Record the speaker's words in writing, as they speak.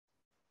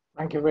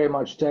Thank you very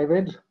much,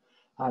 David,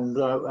 and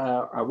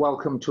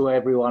welcome to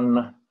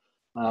everyone.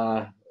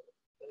 And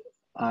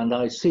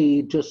I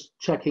see, just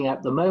checking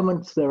at the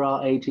moment, there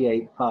are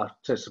 88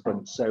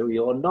 participants, so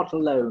you're not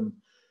alone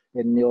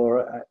in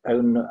your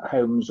own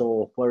homes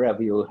or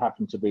wherever you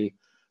happen to be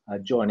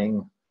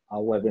joining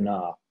our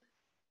webinar.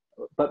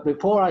 But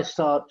before I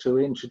start to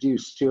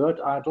introduce Stewart,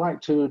 I'd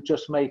like to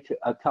just make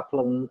a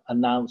couple of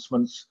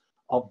announcements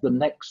of the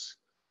next,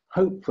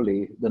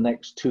 hopefully the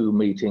next two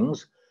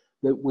meetings.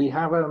 That we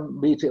have a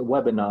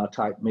webinar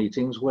type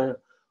meetings where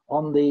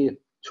on the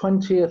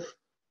 20th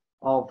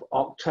of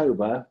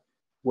October,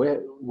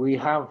 where we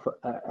have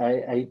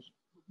a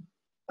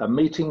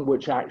meeting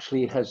which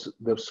actually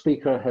the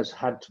speaker has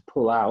had to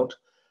pull out,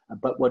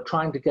 but we're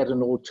trying to get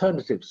an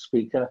alternative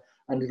speaker,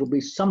 and it'll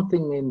be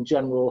something in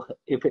general,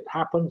 if it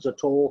happens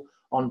at all,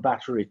 on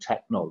battery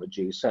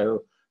technology.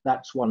 So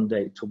that's one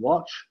date to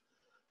watch.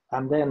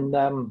 And then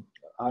I'm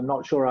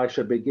not sure I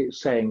should be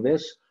saying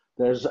this.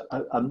 There's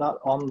on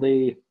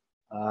the,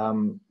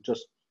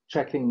 just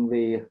checking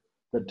the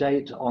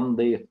date, on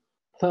the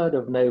 3rd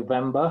of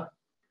November,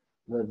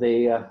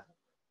 there's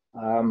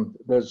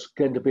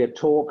going to be a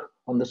talk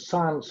on the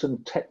science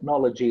and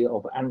technology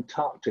of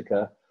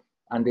Antarctica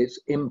and its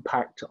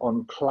impact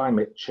on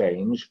climate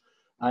change.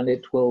 And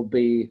it will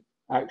be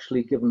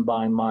actually given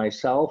by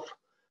myself,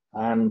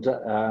 and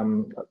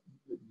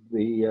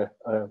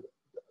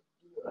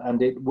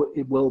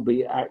it will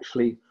be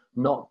actually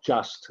not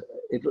just,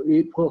 it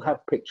will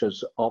have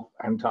pictures of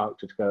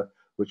Antarctica,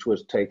 which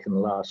was taken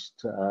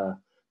last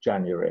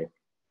January.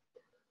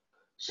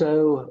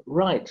 So,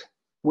 right,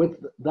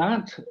 with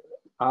that,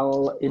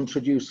 I'll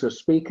introduce the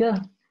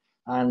speaker,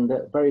 and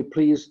very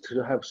pleased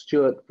to have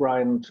Stewart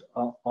Bryant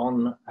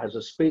on as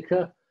a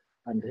speaker.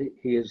 And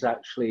he is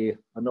actually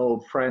an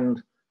old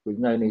friend. We've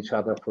known each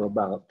other for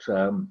about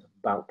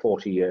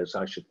 40 years,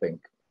 I should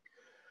think.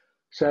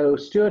 So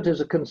Stewart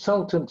is a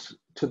consultant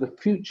to the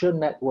Future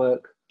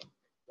Networks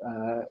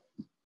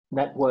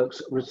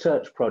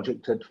research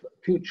project at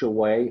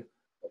Futurewei,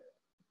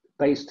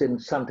 based in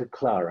Santa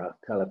Clara,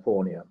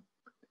 California.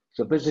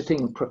 He's a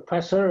visiting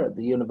professor at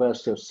the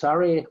University of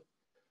Surrey,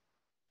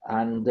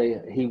 and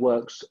he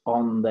works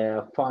on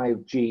their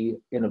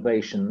 5G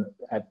innovation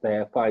at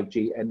their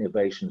 5G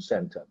Innovation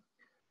Center.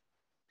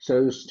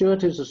 So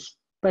Stewart is a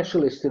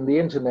specialist in the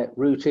internet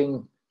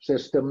routing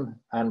system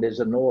and is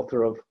an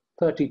author of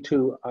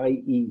 32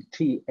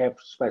 IETF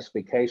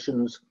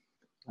specifications,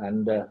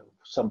 and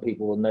some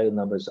people will know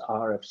them as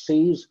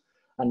RFCs,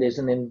 and is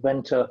an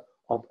inventor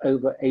of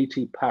over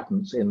 80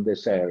 patents in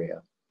this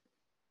area.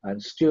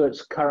 And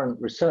Stewart's current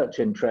research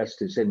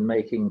interest is in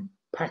making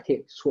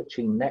packet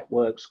switching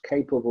networks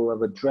capable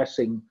of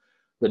addressing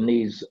the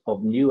needs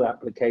of new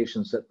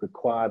applications that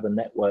require the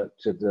network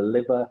to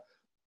deliver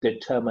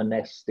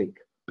deterministic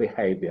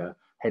behavior,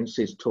 hence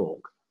his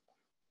talk.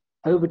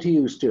 Over to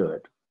you,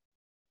 Stewart.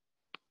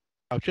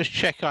 I'll just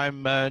check you're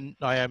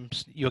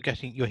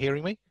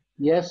hearing me?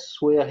 Yes,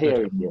 we are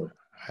hearing you.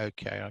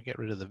 Okay, I'll get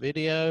rid of the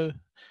video,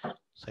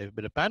 save a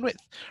bit of bandwidth.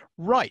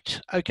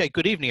 Right, okay,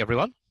 good evening,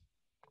 everyone.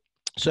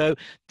 So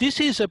this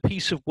is a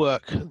piece of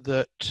work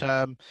that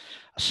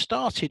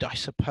started, I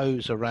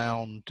suppose,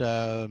 around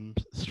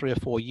 3 or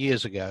 4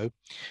 years ago,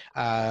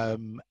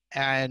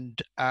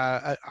 and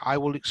I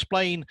will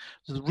explain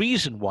the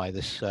reason why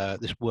this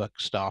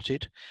work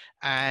started,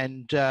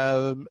 and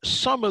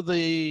some of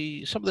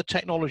the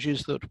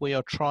technologies that we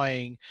are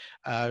trying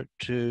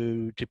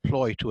to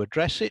deploy to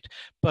address it.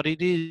 But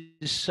it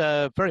is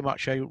very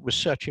much a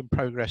research in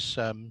progress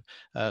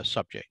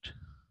subject.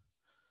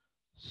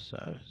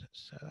 So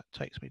that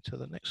takes me to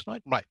the next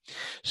slide. Right.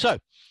 So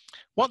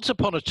once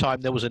upon a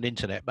time, there was an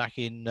internet back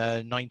in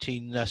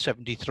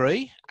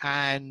 1973,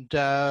 and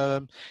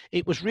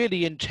it was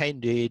really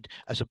intended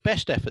as a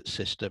best effort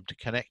system to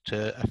connect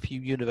a few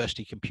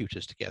university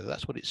computers together.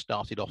 That's what it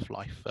started off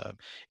life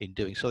in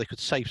doing, so they could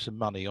save some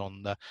money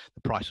on the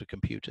price of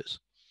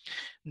computers.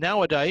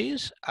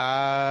 Nowadays,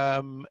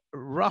 roughly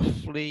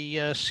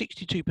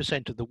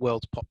 62% of the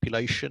world's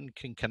population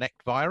can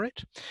connect via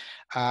it.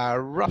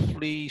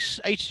 Roughly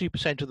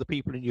 82% of the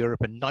people in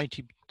Europe and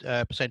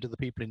 90% of the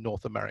people in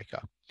North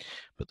America.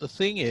 But the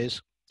thing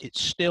is,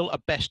 it's still a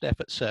best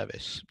effort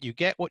service. You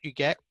get what you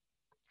get.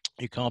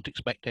 You can't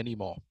expect any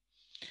more.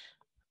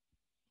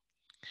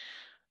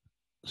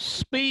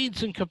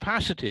 Speeds and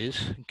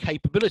capacities and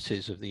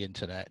capabilities of the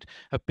internet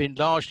have been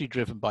largely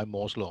driven by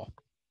Moore's law.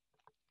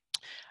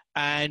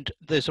 And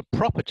there's a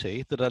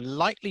property that a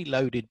lightly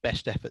loaded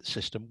best effort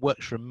system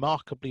works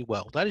remarkably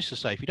well. That is to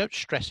say, if you don't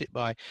stress it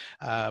by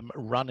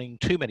running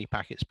too many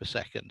packets per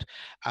second,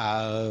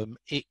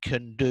 it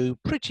can do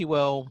pretty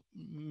well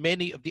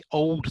many of the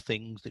old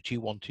things that you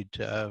wanted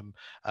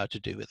to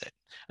do with it.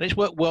 And it's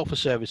worked well for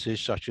services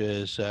such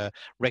as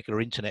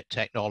regular internet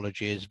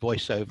technologies,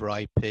 voice over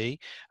IP,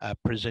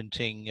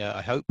 presenting,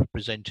 I hope,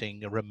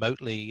 presenting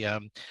remotely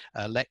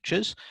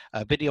lectures,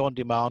 video on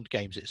demand,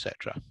 games,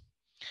 etc.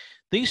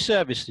 These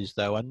services,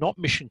 though, are not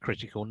mission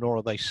critical, nor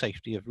are they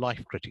safety of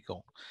life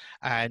critical,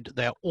 and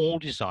they're all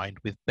designed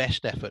with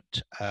best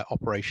effort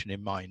operation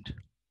in mind.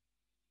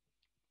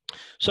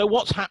 So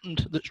what's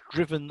happened that's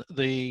driven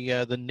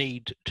the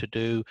need to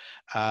do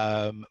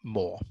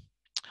more?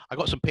 I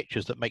got some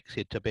pictures that makes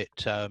it a bit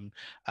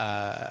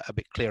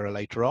clearer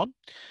later on.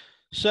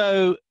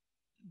 So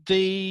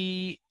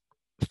the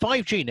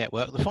 5G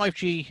network, the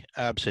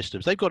 5G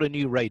systems, they've got a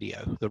new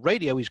radio. The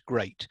radio is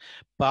great,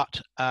 but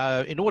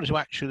in order to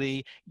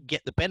actually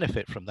get the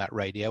benefit from that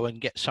radio and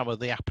get some of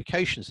the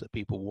applications that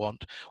people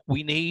want,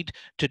 we need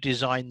to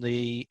design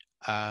the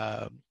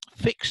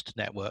fixed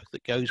network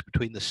that goes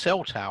between the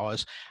cell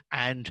towers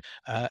and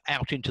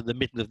out into the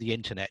middle of the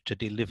internet to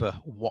deliver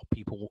what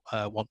people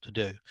want to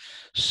do.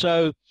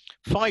 So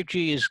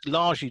 5G is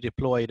largely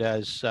deployed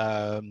as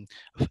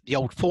the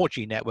old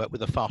 4G network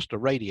with a faster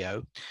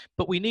radio,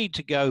 but we need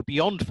to go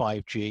beyond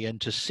 5G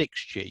and to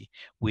 6G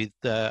with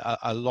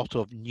a lot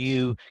of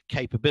new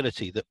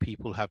capability that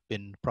people have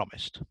been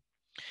promised.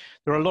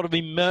 There are a lot of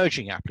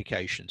emerging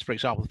applications, for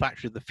example, the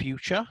factory of the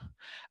future,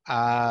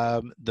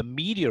 the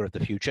media of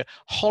the future,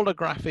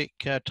 holographic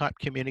type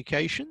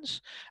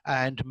communications,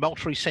 and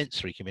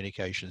multisensory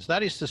communications.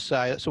 That is to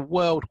say, it's a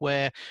world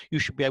where you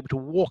should be able to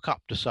walk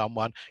up to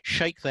someone,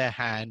 shake their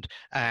hand,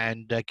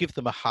 and give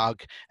them a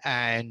hug,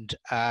 and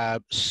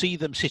see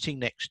them sitting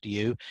next to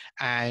you,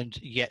 and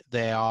yet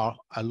they are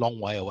a long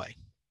way away.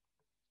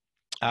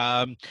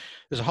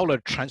 There's a whole lot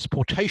of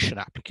transportation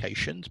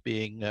applications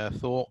being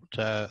thought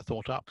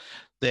up.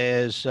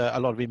 There's a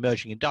lot of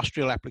emerging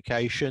industrial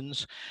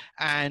applications,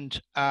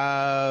 and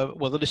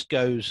well, the list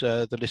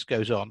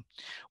goes on.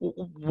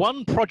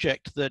 One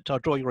project that I'll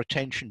draw your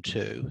attention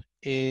to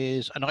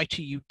is an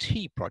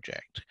ITUT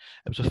project.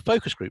 It was a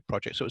focus group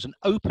project, so it was an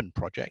open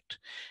project,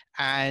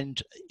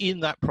 and in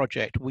that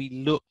project we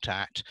looked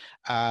at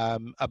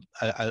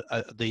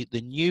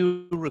the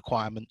new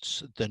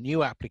requirements, the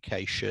new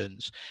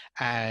applications,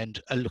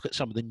 and a look at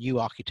some of the new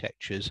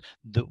architectures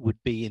that would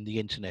be in the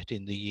internet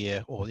in the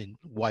year, or in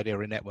wide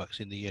area networks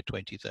in the year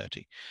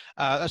 2030.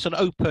 That's an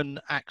open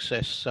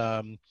access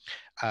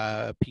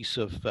piece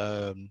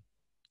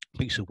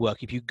of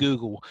work. If you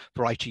Google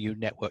for ITU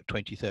Network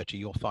 2030,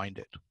 you'll find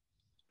it.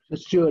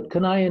 Stuart,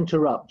 can I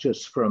interrupt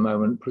just for a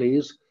moment,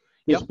 please?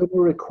 There's been a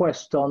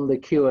request on the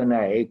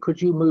Q&A.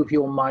 Could you move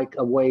your mic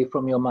away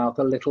from your mouth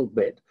a little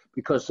bit,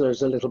 because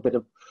there's a little bit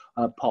of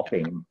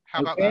popping.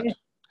 How about that?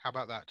 How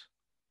about that?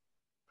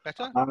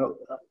 Better?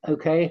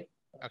 Okay.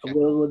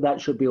 Well, that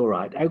should be all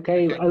right.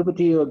 Okay, over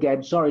to you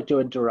again. Sorry to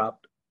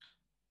interrupt.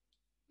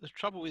 The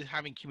trouble with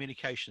having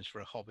communications for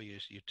a hobby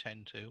is you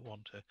tend to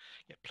want to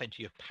get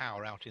plenty of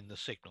power out in the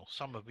signal.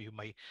 Some of you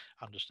may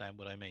understand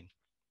what I mean.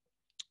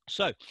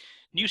 So,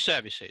 new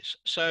services.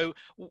 So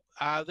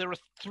there are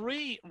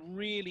three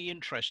really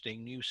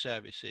interesting new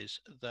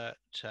services that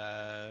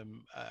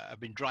have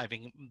been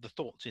driving the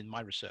thoughts in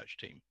my research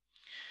team.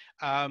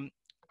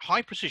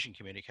 High precision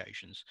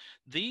communications.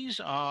 These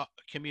are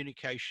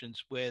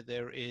communications where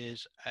there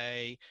is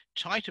a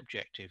tight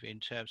objective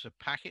in terms of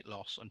packet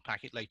loss and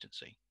packet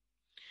latency.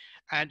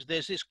 And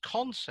there's this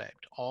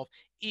concept of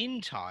in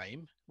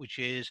time, which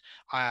is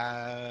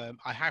I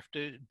have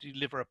to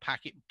deliver a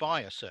packet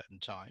by a certain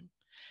time,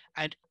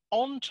 and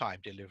on-time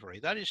delivery.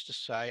 That is to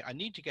say, I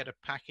need to get a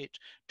packet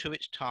to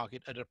its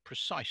target at a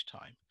precise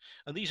time.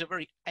 And these are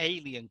very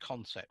alien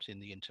concepts in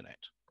the internet,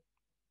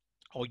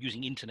 or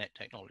using internet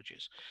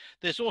technologies.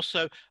 There's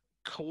also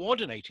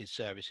coordinated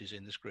services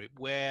in this group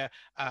where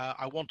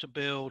I want to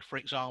build, for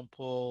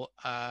example,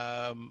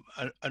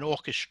 an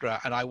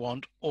orchestra, and I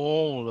want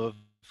all of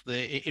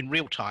in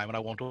real time, and I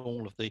want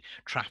all of the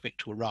traffic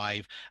to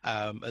arrive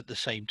at the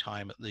same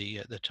time at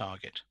the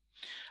target.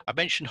 I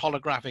mentioned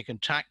holographic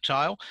and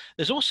tactile.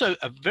 There's also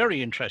a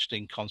very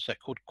interesting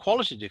concept called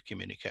qualitative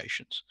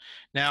communications.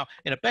 Now,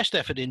 in a best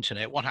effort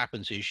internet, what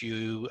happens is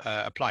you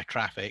apply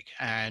traffic,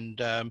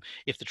 and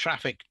if the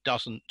traffic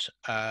doesn't,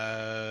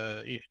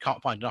 you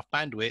can't find enough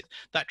bandwidth,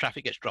 that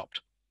traffic gets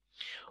dropped.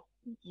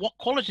 What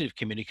qualitative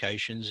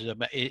communications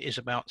is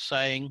about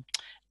saying,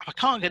 I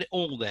can't get it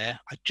all there,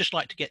 I'd just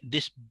like to get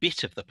this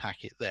bit of the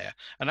packet there.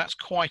 And that's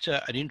quite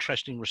an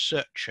interesting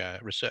research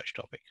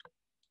topic.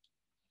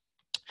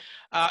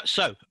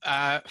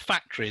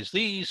 Factories.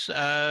 These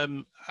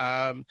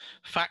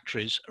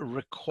factories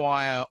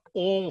require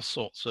all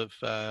sorts of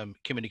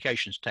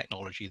communications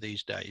technology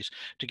these days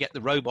to get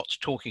the robots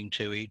talking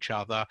to each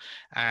other.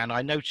 And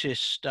I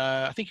noticed,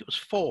 I think it was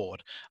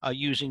Ford,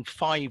 using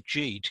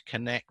 5G to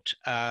connect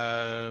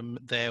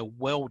their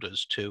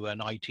welders to an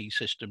IT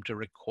system to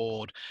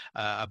record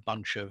a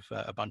bunch of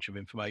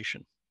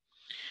information.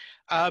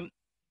 Some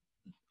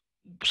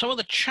of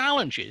the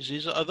challenges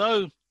is,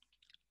 although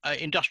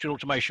industrial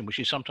automation, which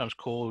is sometimes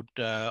called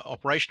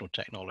operational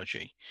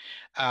technology,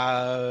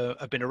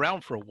 have been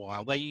around for a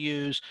while. They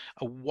use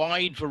a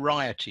wide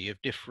variety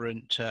of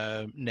different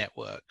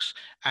networks,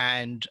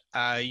 and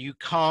you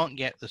can't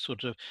get the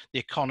sort of the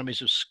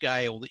economies of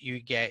scale that you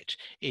get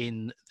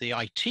in the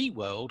IT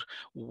world,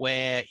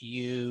 where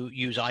you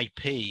use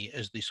IP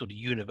as the sort of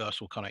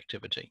universal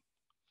connectivity.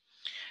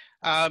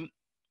 Um,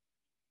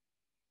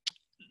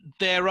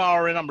 there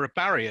are a number of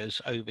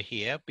barriers over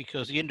here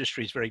because the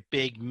industry is very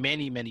big,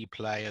 many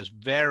players,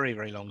 very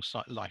long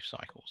life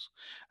cycles.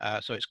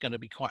 So it's going to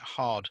be quite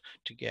hard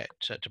to get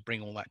to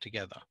bring all that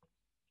together.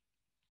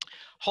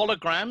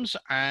 Holograms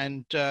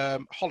and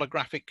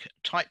holographic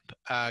type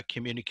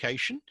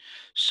communication.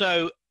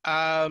 So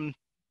what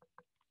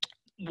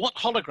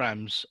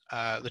holograms,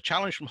 the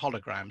challenge from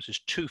holograms is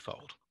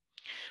twofold.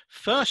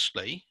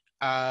 Firstly,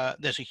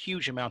 there's a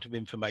huge amount of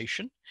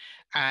information,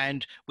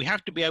 and we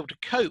have to be able to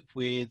cope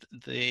with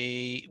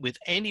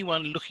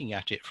anyone looking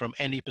at it from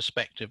any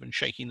perspective and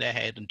shaking their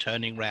head and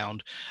turning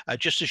around,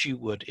 just as you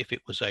would if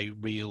it was a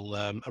real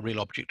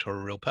object or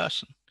a real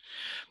person.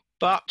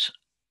 But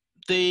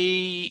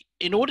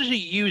in order to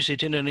use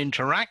it in an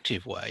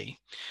interactive way,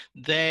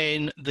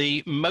 then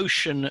the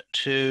motion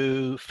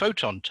to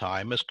photon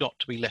time has got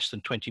to be less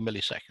than 20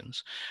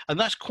 milliseconds, and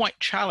that's quite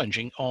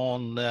challenging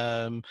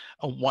on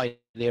wide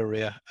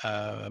area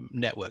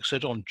networks,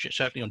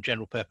 certainly on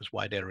general purpose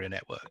wide area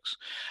networks,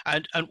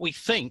 and we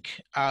think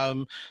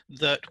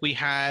that we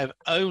have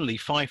only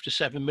 5 to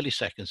 7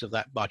 milliseconds of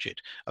that budget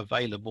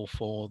available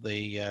for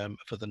the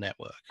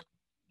network.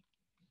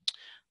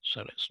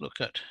 So let's look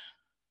at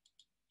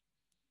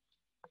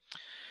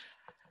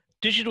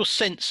digital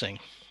sensing.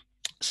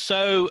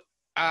 So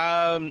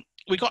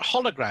we got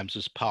holograms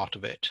as part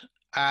of it.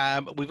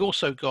 We've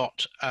also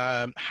got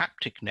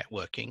haptic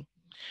networking.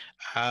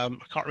 I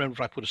can't remember if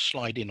I put a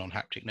slide in on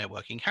haptic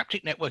networking.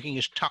 Haptic networking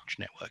is touch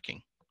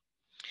networking.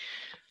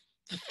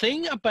 The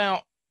thing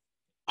about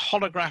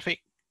holographic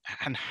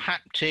and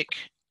haptic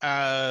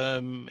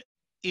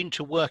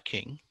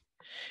interworking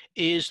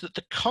is that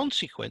the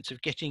consequence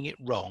of getting it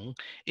wrong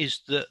is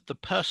that the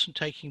person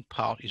taking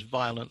part is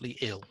violently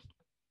ill.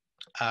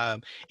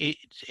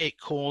 It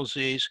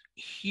causes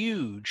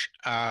huge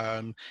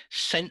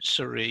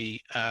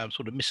sensory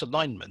sort of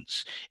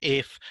misalignments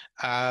if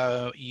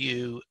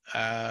you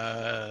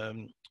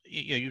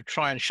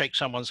try and shake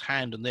someone's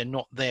hand and they're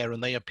not there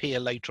and they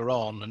appear later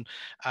on, and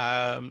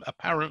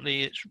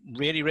apparently it's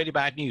really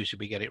bad news if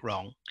we get it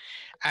wrong.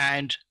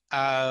 And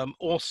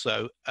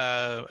also,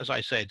 as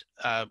I said,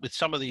 with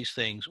some of these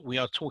things, we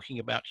are talking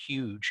about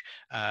huge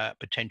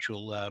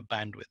potential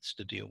bandwidths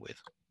to deal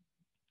with.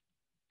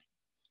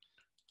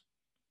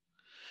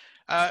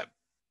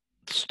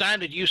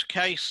 Standard use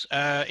case,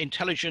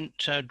 intelligent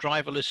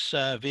driverless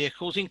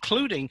vehicles,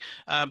 including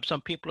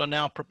some people are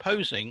now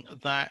proposing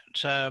that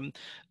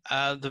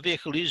the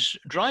vehicle is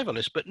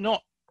driverless, but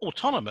not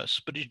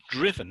autonomous, but is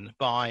driven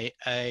by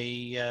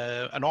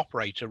an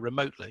operator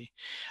remotely.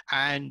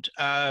 And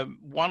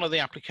one of the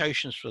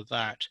applications for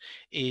that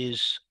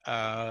is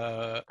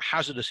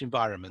hazardous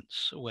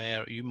environments,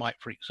 where you might,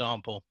 for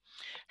example,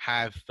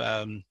 have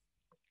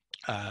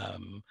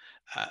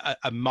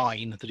a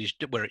mine that is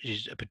where it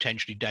is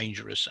potentially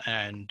dangerous,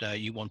 and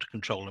you want to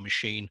control a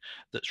machine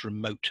that's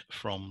remote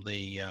from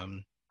the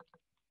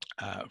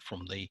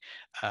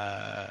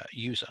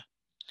user.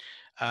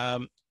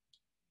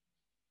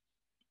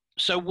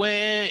 So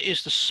where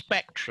is the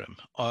spectrum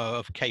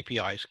of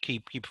KPIs, key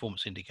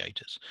performance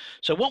indicators?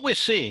 So what we're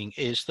seeing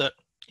is that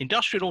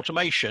industrial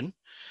automation,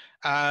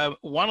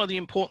 one of the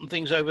important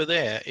things over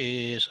there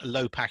is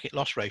low packet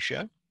loss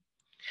ratio.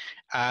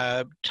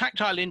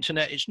 Tactile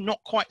internet is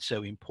not quite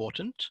so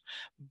important,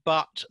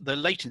 but the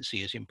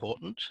latency is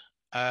important.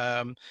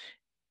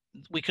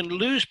 We can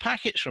lose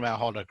packets from our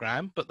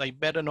hologram, but they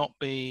better not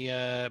be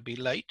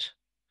late.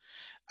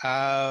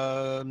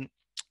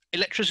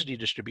 Electricity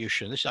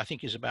distribution. This, I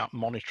think, is about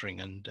monitoring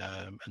and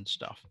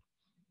stuff.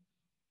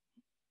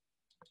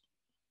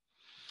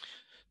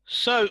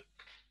 So,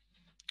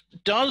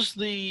 does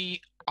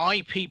the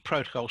IP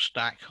protocol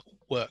stack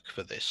work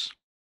for this?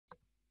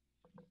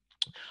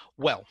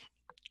 Well,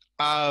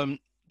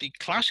 the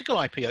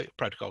classical IP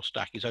protocol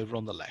stack is over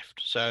on the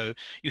left. So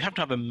you have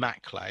to have a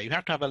MAC layer. You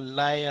have to have a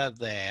layer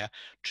there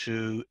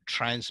to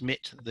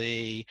transmit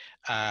the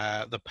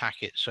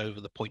packets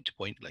over the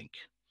point-to-point link.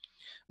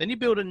 Then you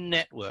build a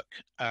network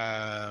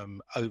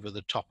over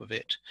the top of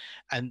it,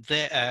 and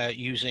they're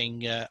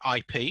using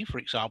IP, for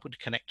example, to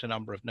connect a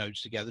number of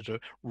nodes together to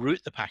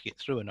route the packet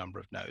through a number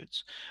of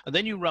nodes. And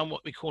then you run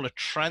what we call a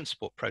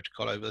transport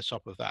protocol over the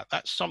top of that.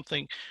 That's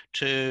something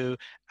to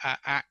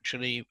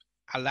actually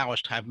allow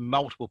us to have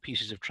multiple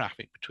pieces of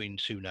traffic between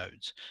two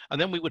nodes. And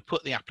then we would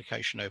put the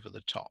application over the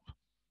top.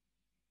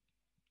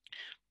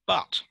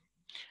 But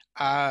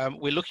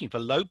we're looking for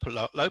low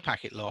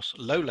packet loss,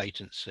 low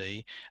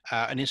latency,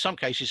 and in some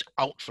cases,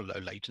 ultra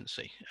low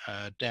latency,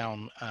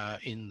 down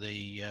in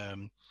the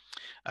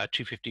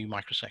 250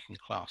 microsecond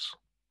class.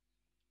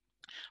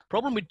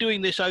 Problem with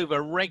doing this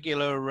over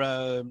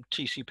regular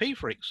TCP,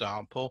 for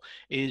example,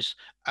 is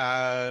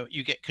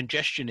you get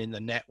congestion in the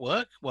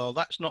network. Well,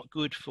 that's not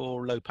good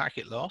for low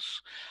packet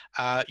loss.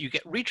 You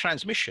get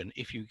retransmission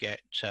if you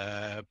get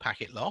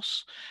packet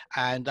loss,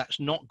 and that's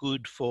not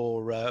good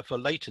for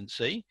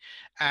latency.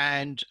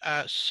 And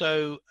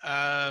so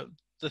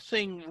the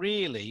thing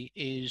really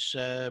is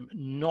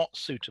not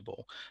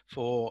suitable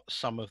for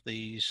some of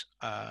these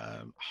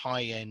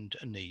high-end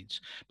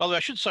needs. By the way,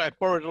 I should say I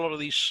borrowed a lot of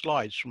these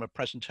slides from a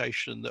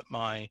presentation that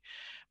my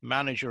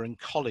manager and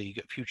colleague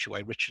at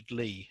Futurewei, Richard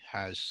Lee,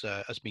 has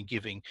been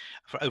giving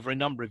for over a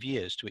number of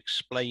years to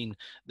explain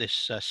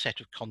this set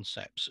of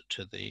concepts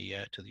to the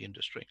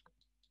industry.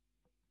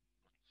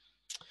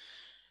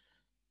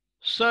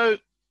 So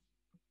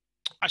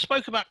I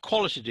spoke about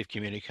qualitative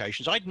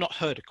communications. I'd not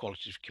heard of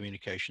qualitative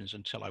communications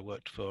until I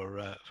worked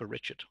for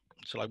Richard,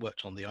 until I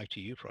worked on the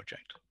ITU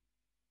project.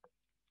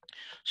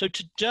 So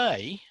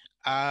today,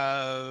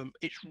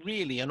 it's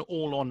really an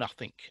all or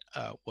nothing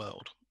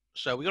world.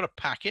 So we got a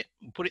packet,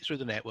 we put it through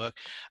the network,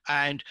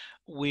 and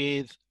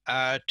with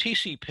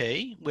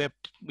TCP,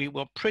 we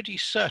were pretty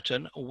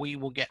certain we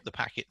will get the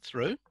packet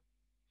through.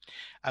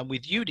 And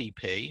with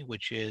UDP,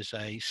 which is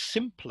a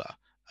simpler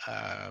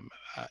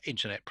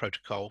internet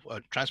protocol,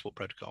 transport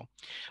protocol,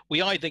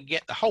 we either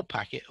get the whole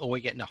packet or we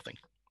get nothing.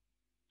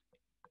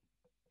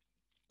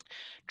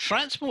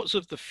 Transports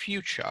of the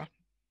future,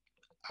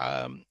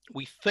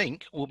 we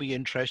think, will be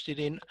interested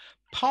in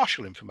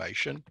partial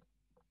information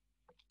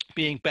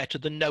being better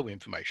than no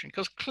information,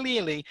 because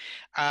clearly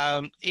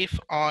if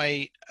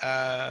I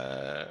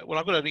well,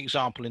 I've got an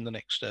example in the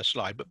next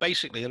slide, but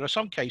basically there are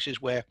some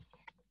cases where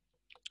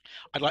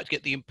I'd like to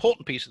get the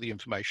important piece of the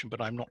information, but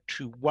I'm not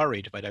too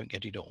worried if I don't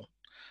get it all.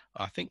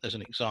 I think there's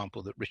an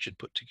example that Richard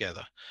put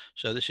together.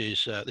 So this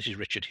is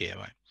Richard here,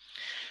 right?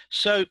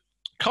 So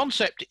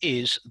concept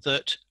is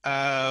that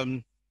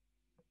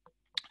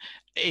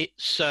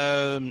it's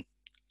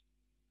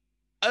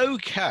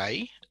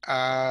okay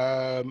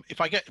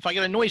if I get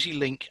a noisy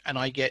link and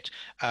I get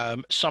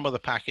some of the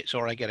packets,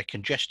 or I get a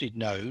congested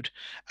node,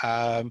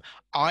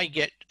 I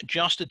get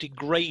just a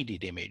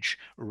degraded image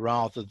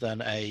rather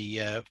than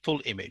a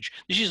full image.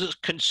 This is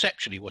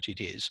conceptually what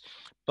it is,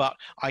 but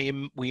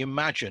we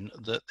imagine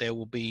that there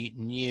will be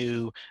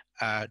new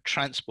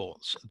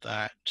transports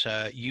that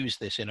use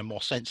this in a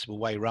more sensible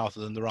way rather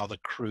than the rather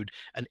crude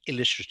and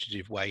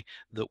illustrative way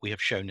that we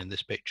have shown in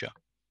this picture.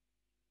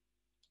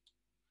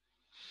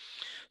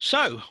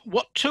 So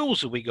what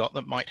tools have we got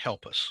that might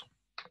help us?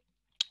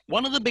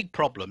 One of the big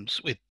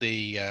problems with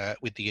the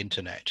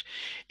internet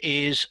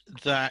is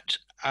that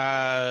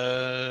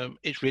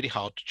it's really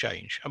hard to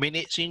change. I mean,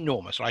 it's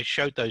enormous. I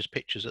showed those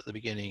pictures at the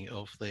beginning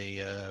of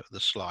the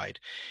slide.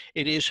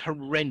 It is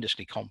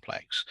horrendously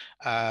complex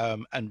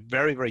and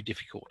very, very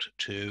difficult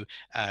to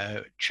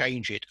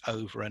change it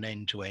over an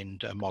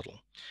end-to-end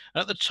model.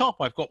 And at the top,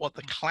 I've got what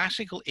the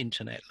classical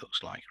internet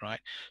looks like, right?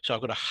 So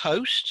I've got a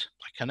host.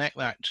 I connect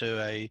that to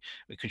a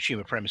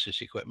consumer premises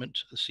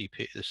equipment,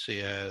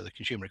 the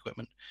consumer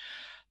equipment.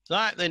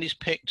 That then is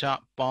picked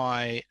up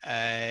by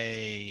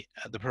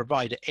the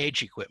provider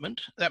edge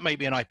equipment. That may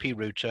be an IP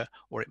router,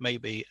 or it may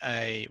be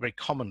very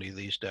commonly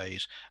these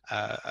days,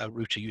 a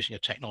router using a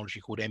technology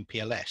called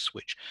MPLS,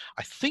 which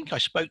I think I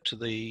spoke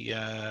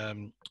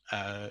to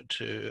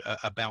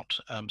about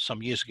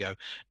some years ago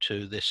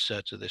to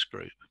this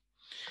group.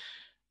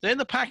 Then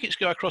the packets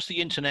go across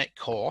the internet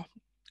core,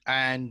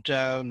 and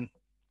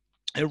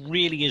there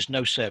really is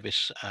no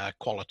service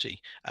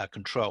quality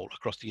control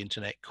across the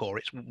internet core.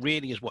 It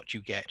really is what you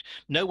get.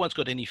 No one's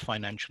got any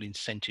financial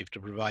incentive to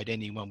provide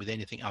anyone with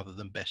anything other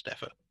than best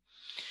effort.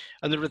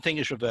 And the thing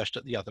is reversed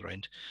at the other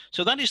end.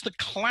 So that is the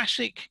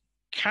classic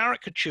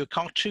caricature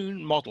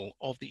cartoon model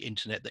of the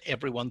internet that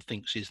everyone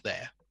thinks is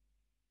there.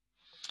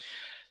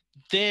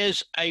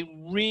 There's a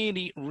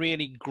really,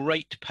 really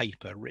great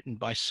paper written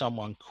by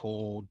someone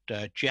called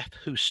Jeff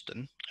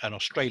Houston, an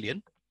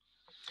Australian,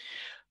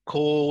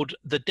 called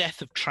The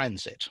Death of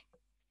Transit.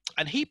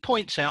 And he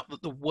points out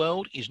that the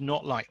world is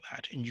not like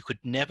that, and you could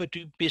never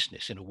do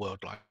business in a world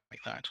like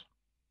that.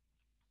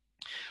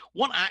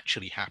 What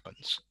actually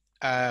happens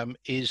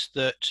is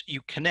that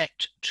you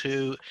connect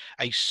to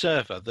a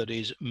server that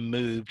is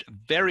moved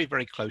very,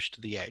 very close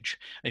to the edge.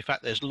 In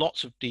fact, there's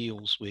lots of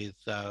deals with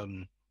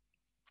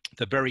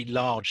the very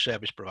large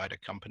service provider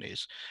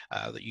companies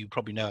that you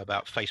probably know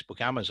about, Facebook,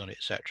 Amazon,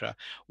 etc.,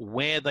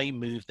 where they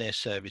move their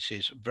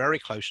services very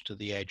close to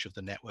the edge of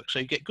the network. So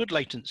you get good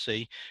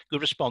latency,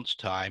 good response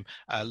time,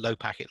 low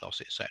packet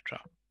loss,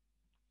 etc.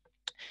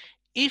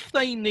 If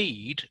they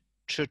need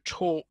to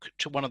talk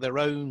to one of their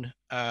own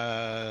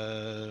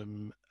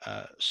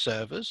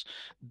servers,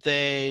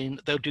 then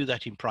they'll do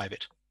that in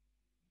private.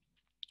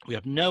 We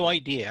have no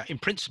idea, in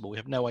principle, we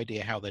have no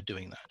idea how they're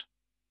doing that.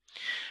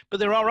 But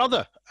there are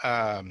other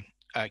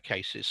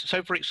cases.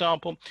 So, for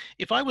example,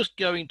 if I was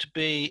going to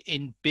be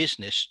in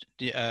business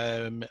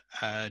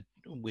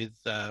with,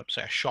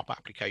 say, a shop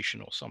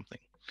application or something,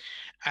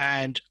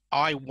 and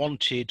I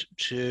wanted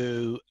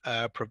to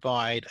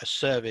provide a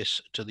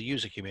service to the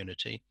user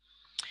community,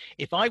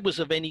 If I was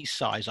of any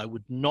size, I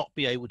would not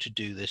be able to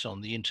do this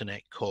on the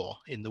internet core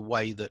in the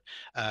way that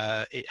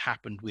it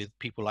happened with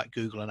people like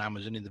Google and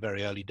Amazon in the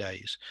very early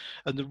days.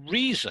 And the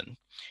reason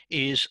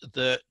is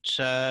that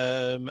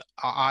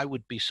I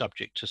would be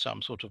subject to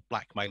some sort of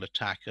blackmail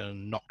attack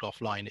and knocked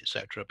offline,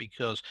 etc.,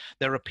 because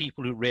there are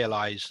people who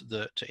realize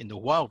that in the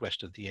wild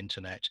west of the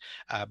internet,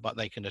 but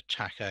they can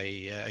attack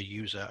a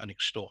user and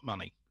extort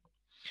money.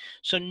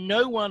 So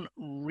no one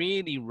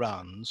really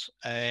runs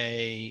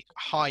a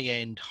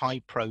high-end,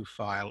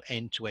 high-profile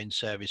end-to-end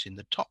service in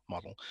the top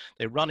model.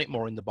 They run it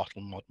more in the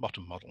bottom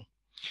model.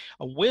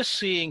 And we're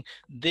seeing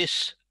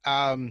this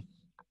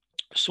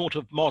sort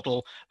of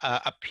model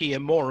appear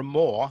more and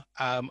more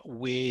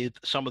with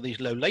some of these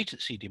low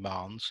latency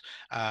demands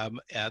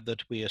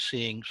that we are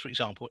seeing, for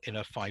example, in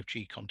a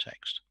 5G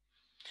context.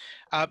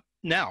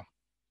 Now,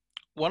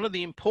 one of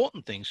the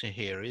important things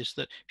here is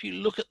that if you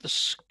look at the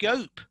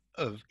scope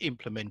of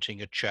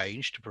implementing a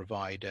change to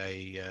provide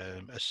a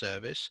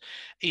service,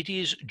 it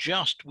is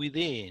just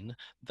within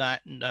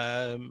that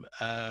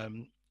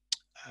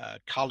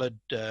colored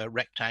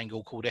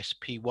rectangle called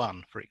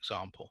SP1, for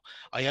example.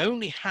 I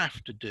only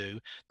have to do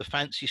the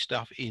fancy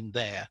stuff in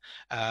there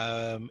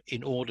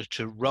in order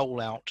to roll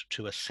out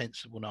to a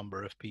sensible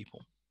number of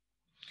people.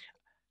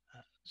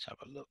 Let's have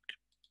a look.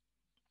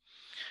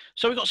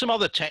 So we've got some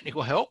other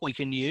technical help we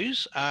can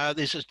use.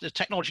 There's a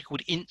technology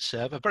called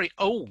IntServe, a very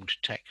old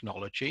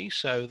technology.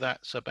 So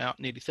that's about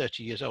nearly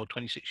 30 years old,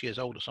 26 years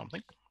old or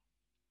something,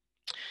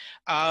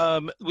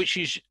 which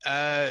is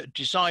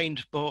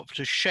designed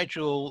to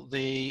schedule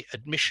the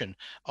admission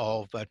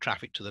of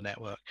traffic to the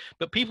network.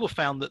 But people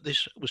found that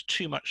this was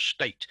too much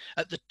state.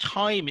 At the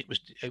time it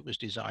was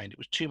designed, it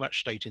was too much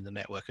state in the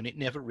network, and it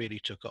never really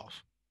took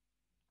off.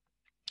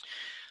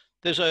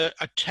 There's a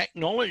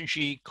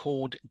technology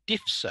called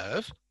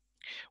diffserve,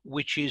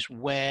 which is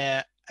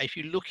where if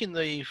you look in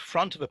the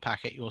front of a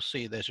packet, you'll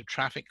see there's a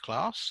traffic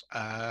class.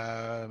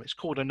 It's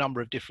called a number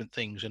of different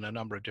things in a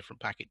number of different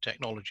packet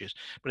technologies,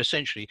 but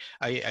essentially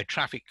a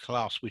traffic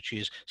class which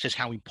says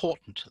how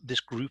important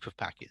this group of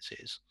packets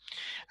is.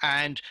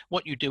 And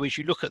what you do is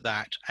you look at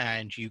that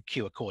and you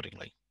queue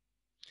accordingly.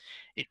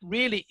 It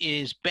really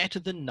is better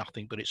than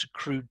nothing, but it's a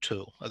crude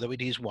tool, although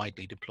it is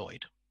widely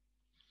deployed.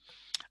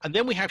 And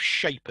then we have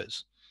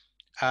shapers.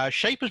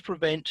 Shapers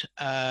prevent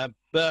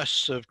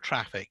bursts of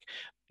traffic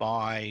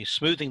by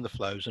smoothing the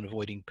flows and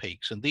avoiding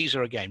peaks. And these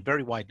are, again,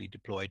 very widely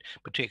deployed,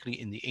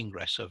 particularly in the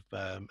ingress of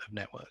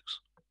networks.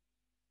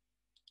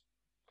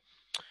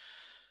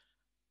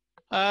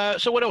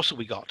 So what else have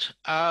we got?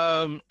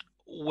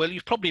 Well,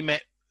 you've probably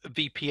met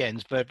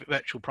VPNs,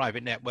 virtual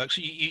private networks.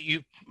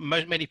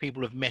 Many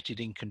people have met it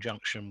in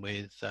conjunction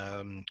with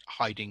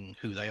hiding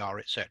who they are,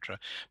 etc.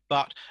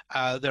 But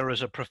there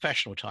is a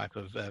professional type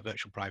of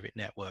virtual private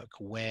network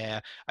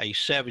where a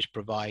service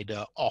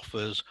provider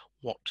offers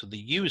what to the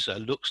user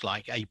looks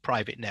like a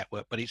private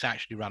network, but it's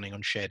actually running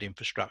on shared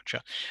infrastructure.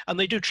 And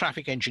they do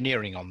traffic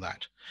engineering on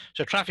that.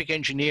 So traffic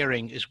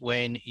engineering is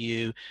when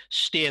you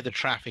steer the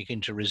traffic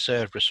into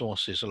reserved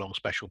resources along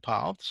special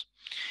paths.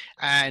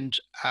 And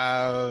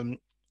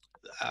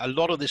a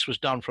lot of this was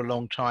done for a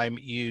long time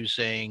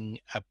using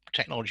a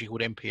technology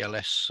called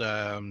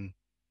MPLS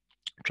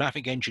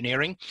traffic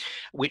engineering,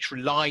 which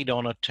relied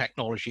on a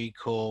technology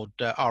called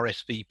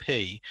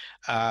RSVP,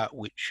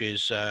 which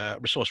is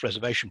Resource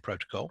Reservation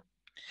Protocol.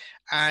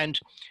 And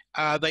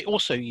they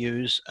also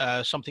use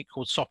something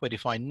called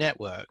software-defined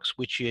networks,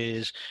 which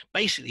is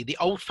basically the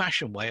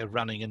old-fashioned way of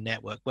running a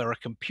network where a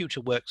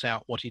computer works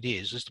out what it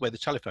is. This is the way the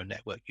telephone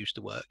network used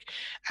to work,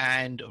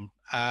 and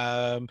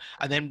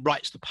then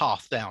writes the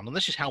path down. And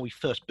this is how we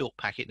first built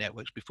packet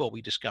networks before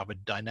we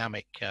discovered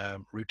dynamic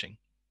routing.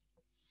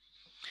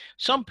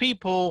 Some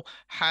people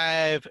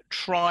have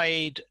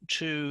tried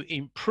to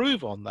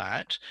improve on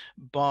that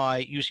by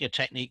using a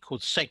technique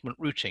called segment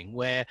routing,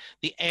 where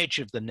the edge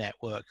of the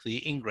network,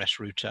 the ingress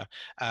router,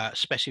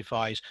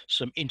 specifies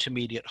some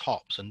intermediate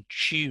hops and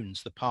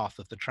tunes the path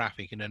of the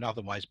traffic in an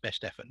otherwise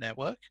best effort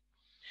network.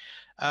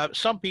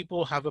 Some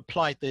people have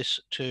applied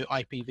this to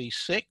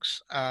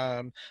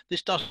IPv6.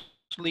 This does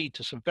lead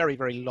to some very,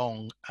 very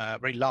long,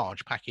 very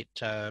large packet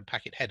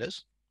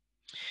headers.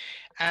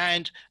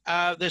 And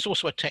there's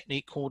also a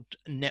technique called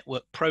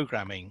network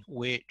programming,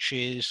 which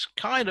is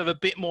kind of a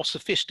bit more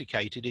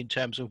sophisticated in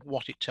terms of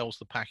what it tells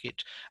the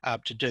packet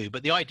to do.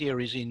 But the idea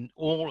is in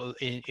all of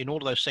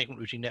those segment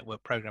routing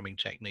network programming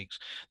techniques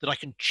that I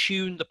can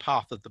tune the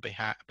path of the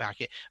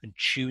packet and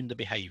tune the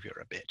behavior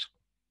a bit.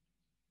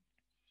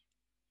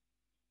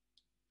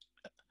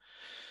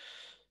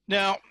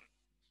 Now,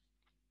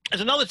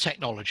 there's another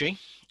technology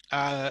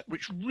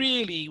which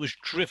really was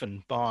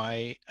driven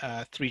by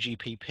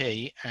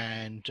 3GPP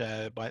and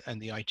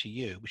the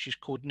ITU, which is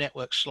called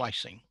network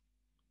slicing.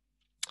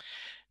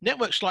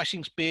 Network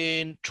slicing's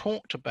been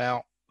talked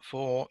about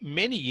for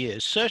many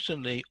years,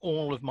 certainly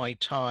all of my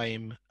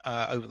time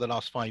over the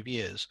last 5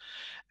 years,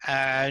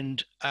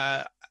 and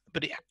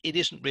but it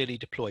isn't really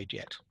deployed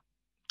yet.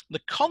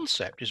 The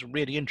concept is a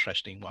really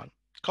interesting one.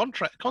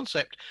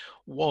 concept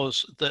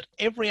was that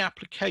every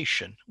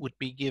application would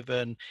be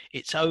given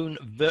its own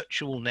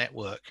virtual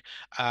network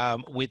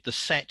with the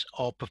set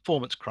of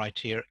performance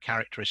criteria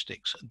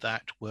characteristics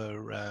that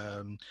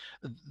were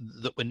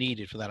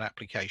needed for that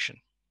application.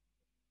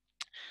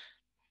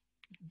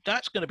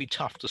 That's going to be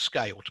tough to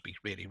scale, to be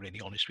really,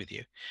 really honest with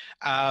you.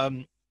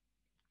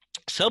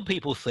 Some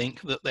people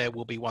think that there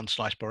will be one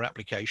slice per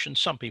application.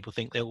 Some people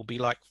think there will be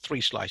like 3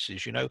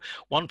 slices, you know,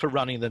 one for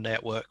running the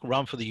network,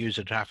 one for the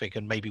user traffic,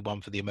 and maybe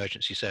one for the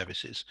emergency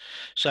services.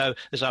 So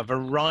there's a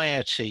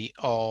variety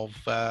of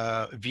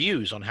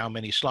views on how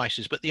many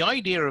slices, but the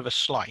idea of a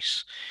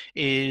slice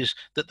is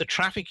that the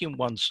traffic in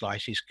one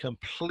slice is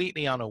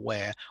completely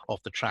unaware of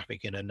the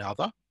traffic in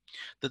another,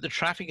 that the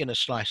traffic in a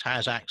slice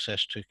has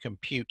access to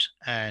compute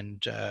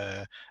and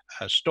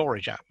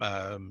storage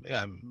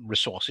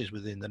resources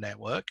within the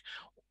network.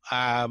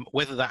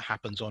 Whether that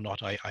happens or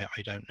not, I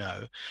don't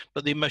know.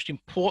 But the most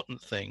important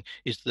thing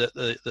is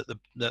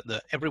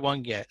that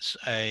everyone gets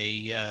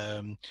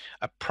a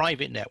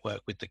private network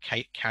with the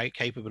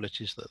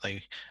capabilities that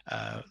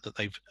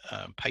they've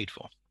paid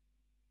for.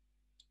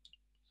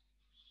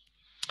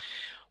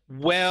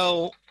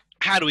 Well,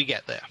 how do we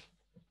get there?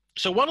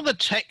 So one of the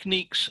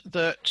techniques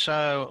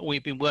that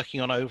we've been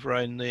working on over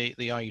in the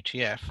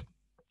IETF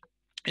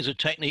is a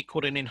technique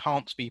called an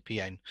enhanced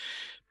VPN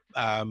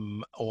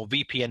or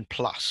VPN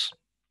plus.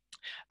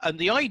 And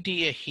the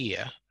idea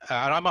here,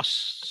 and I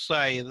must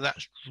say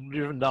that's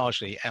driven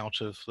largely out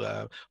of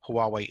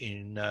Huawei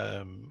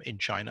in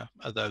China,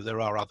 although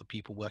there are other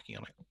people working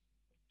on it.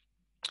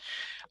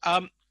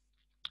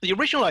 The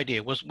original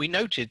idea was we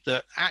noted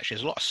that actually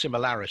there's a lot of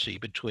similarity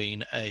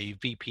between a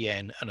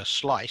VPN and a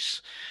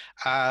slice.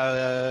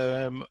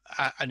 And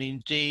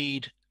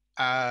indeed,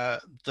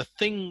 the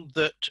thing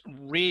that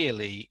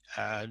really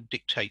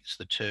dictates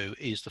the two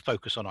is the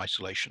focus on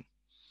isolation.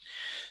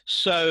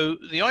 So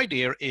the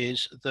idea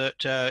is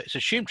that it's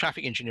assumed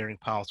traffic engineering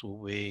paths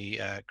will be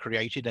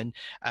created and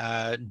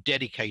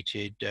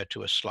dedicated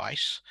to a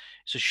slice.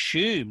 It's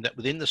assumed that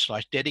within the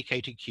slice,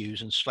 dedicated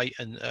queues and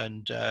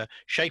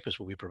shapers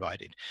will be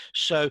provided.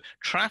 So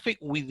traffic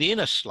within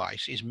a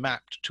slice is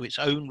mapped to its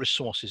own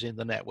resources in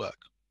the network.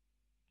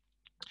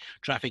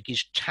 Traffic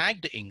is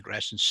tagged at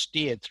ingress and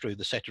steered through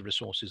the set of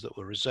resources that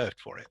were reserved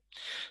for it.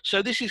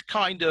 So this is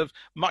kind of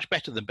much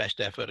better than best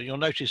effort. And you'll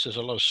notice there's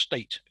a lot of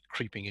state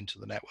creeping into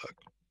the network.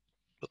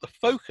 But the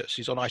focus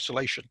is on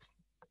isolation.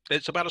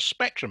 It's about a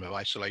spectrum of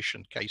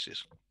isolation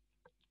cases.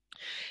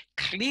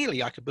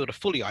 Clearly, I could build a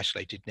fully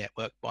isolated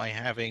network by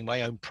having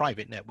my own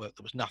private network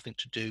that was nothing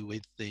to do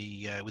with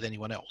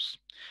anyone else.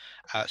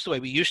 It's the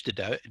way we used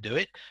to do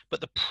it.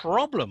 But the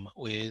problem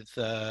with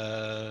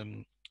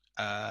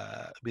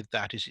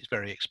that is it's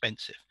very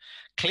expensive.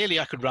 Clearly,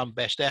 I could run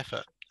best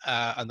effort,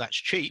 and that's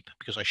cheap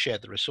because I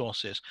shared the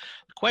resources.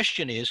 The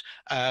question is,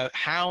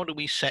 how do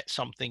we set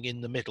something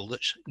in the middle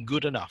that's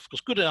good enough?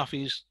 Because good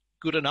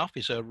enough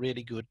is a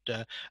really good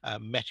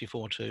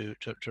metaphor to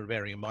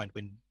bear in mind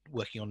when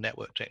working on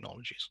network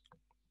technologies.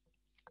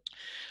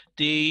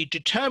 The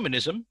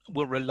determinism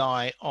will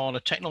rely on a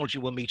technology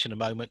we'll meet in a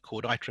moment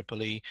called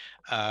IEEE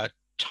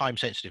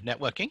time-sensitive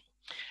networking,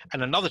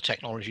 and another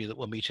technology that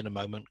we'll meet in a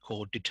moment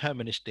called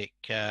deterministic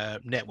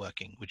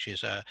networking, which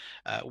is an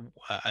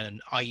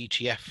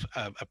IETF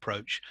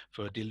approach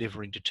for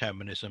delivering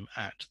determinism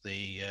at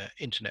the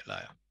internet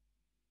layer.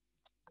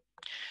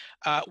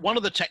 One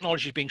of the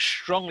technologies being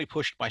strongly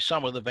pushed by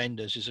some of the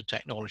vendors is a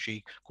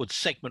technology called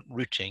segment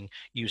routing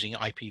using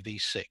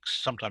IPv6,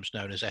 sometimes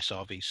known as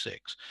SRv6.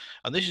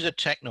 And this is a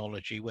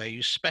technology where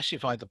you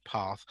specify the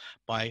path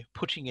by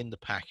putting in the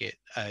packet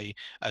a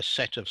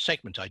set of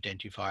segment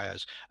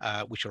identifiers,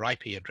 which are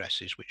IP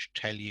addresses, which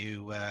tell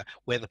you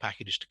where the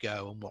packet is to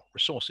go and what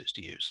resources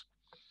to use.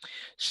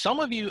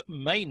 Some of you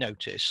may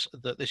notice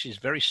that this is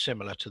very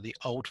similar to the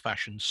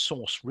old-fashioned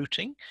source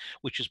routing,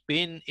 which has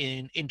been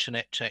in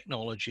internet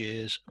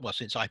technologies, well,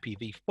 since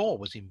IPv4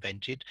 was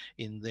invented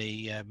in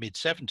the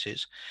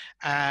mid-70s.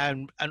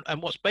 And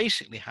what's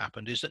basically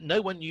happened is that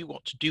no one knew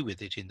what to do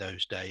with it in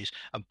those days,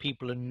 and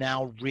people are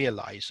now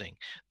realizing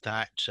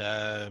that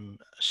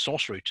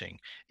source routing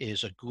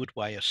is a good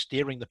way of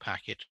steering the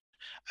packet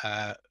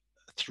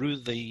through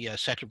the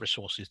set of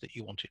resources that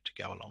you want it to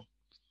go along.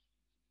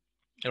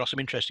 There are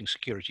some interesting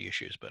security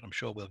issues, but I'm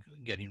sure we'll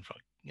get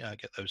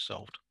those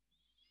solved.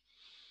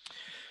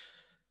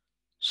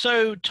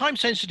 So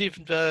time-sensitive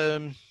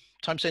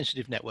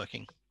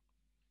networking.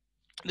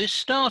 This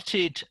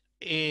started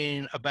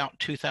in about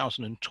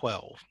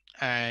 2012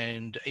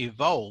 and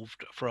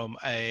evolved from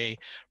a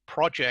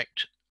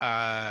project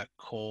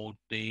called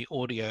the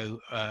Audio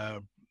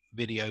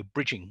Video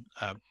Bridging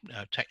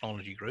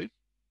Technology Group.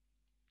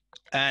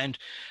 And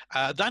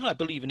that, I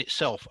believe, in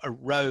itself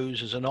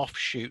arose as an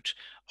offshoot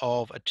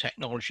of a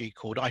technology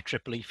called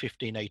IEEE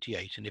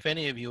 1588. And if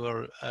any of you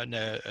are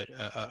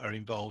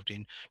involved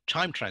in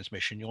time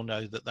transmission, you'll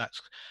know that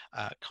that's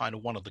kind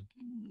of one of the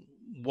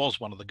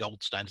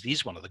gold standards,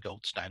 is one of the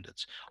gold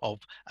standards of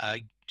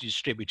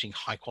distributing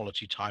high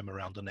quality time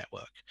around the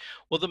network.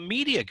 Well, the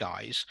media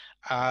guys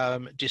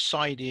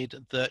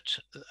decided that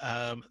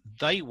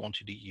they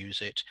wanted to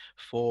use it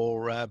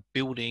for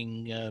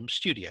building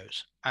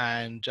studios.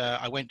 And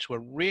I went to a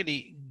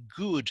really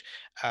good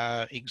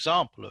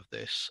example of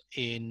this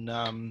in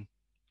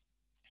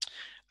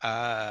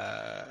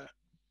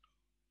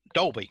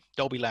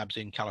Dolby Labs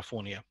in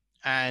California.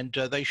 And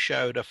they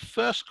showed a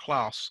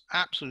first-class,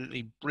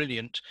 absolutely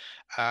brilliant,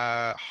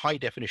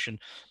 high-definition,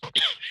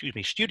 excuse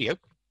me, studio.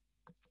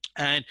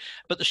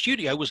 But the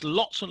studio was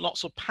lots and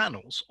lots of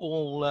panels,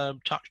 all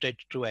touched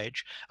edge to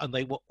edge, and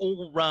they were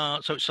all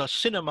run. So it's a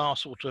cinema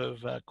sort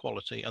of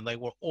quality, and they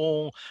were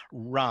all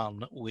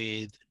run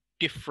with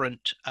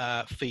different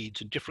feeds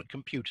and different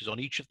computers on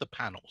each of the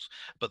panels,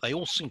 but they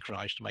all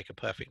synchronized to make a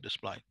perfect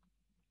display.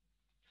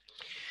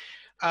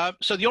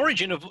 So the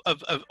origin of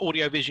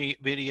audio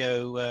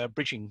video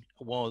bridging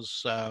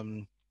was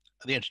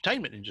the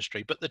entertainment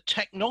industry, but the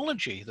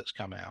technology that's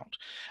come out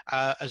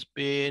has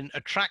been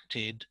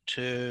attracted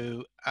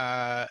to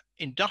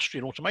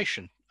industrial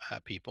automation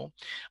people,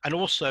 and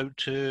also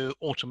to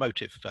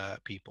automotive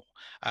people.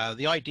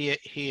 The idea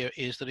here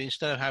is that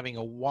instead of having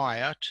a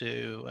wire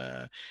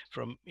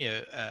from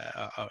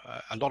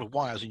a lot of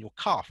wires in your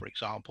car, for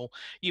example,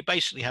 you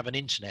basically have an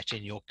internet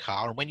in your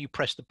car, and when you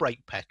press the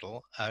brake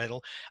pedal,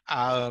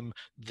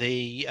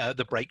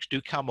 the brakes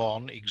do come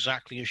on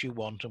exactly as you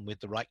want and with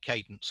the right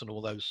cadence and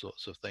all those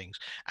sorts of things,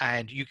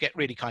 and you get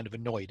really kind of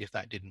annoyed if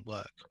that didn't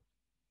work.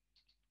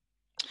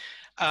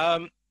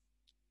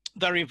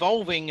 They're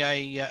involving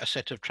a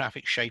set of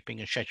traffic shaping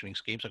and scheduling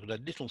schemes. I've got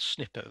a little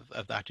snippet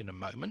of that in a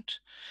moment.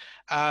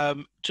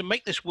 To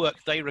make this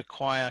work, they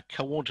require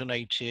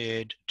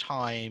coordinated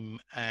time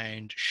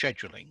and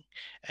scheduling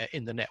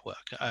in the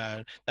network.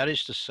 That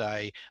is to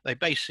say, they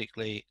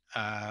basically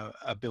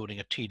are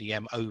building a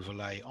TDM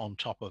overlay on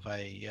top of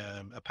a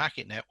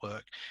packet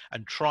network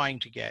and trying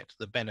to get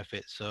the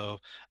benefits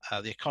of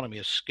the economy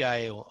of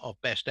scale of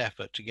best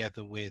effort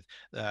together with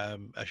a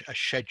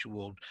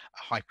scheduled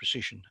high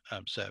precision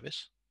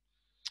service.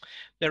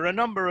 There are a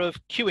number of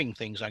queuing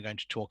things I'm going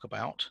to talk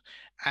about,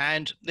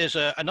 and there's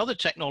another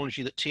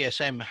technology that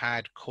TSM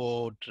had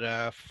called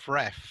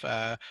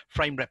FREF,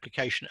 Frame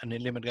Replication and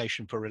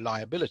Elimination for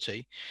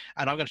Reliability,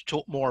 and I'm going to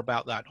talk more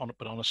about that,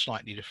 but on a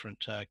slightly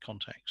different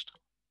context.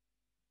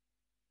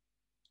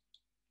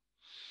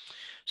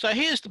 So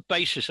here's the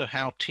basis of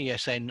how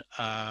TSN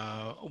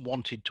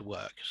wanted to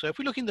work. So if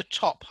we look in the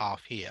top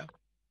half here,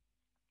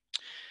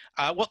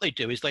 what they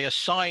do is they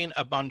assign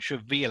a bunch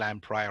of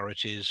VLAN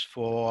priorities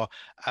for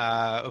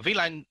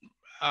VLAN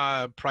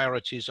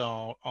priorities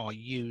are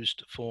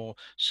used for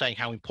saying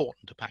how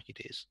important a packet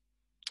is.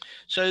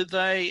 So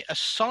they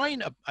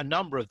assign a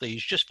number of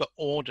these just for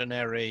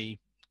ordinary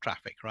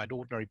traffic, right?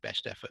 Ordinary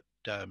best effort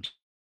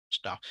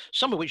stuff,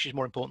 some of which is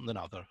more important than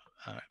other.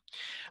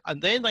 And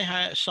then they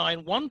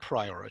assign one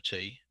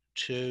priority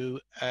to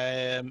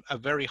a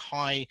very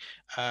high,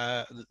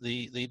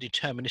 the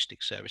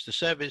deterministic service, the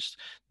service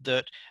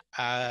that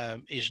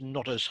is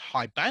not as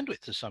high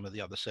bandwidth as some of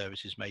the other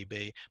services may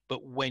be,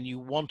 but when you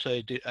want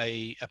a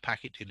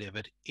packet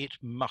delivered, it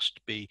must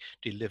be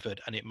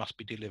delivered, and it must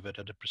be delivered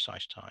at a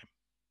precise time.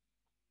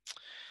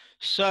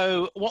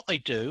 So what they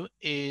do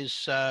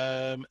is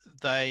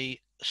they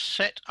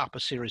set up a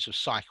series of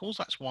cycles.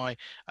 That's why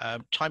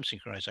time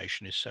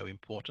synchronization is so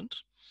important.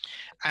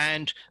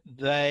 And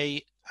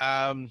they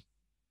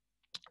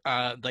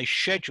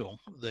schedule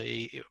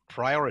the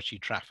priority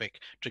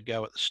traffic to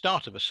go at the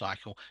start of a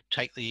cycle,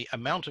 take the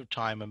amount of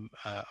time and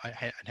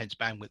hence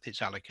bandwidth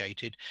it's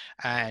allocated,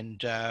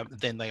 and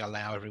then they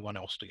allow everyone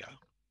else to go.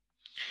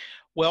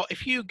 Well,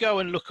 if you go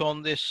and look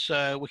on this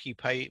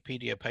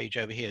Wikipedia page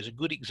over here, is a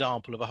good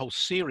example of a whole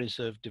series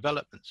of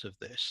developments of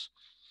this.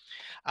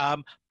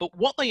 But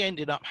what they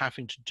ended up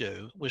having to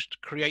do was to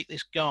create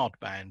this guard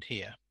band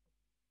here.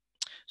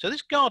 So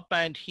this guard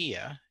band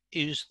here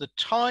is the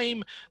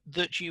time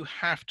that you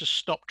have to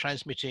stop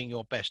transmitting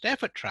your best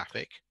effort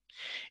traffic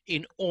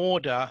in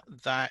order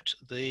that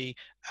the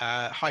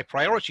high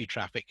priority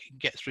traffic can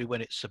get through when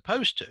it's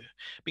supposed to.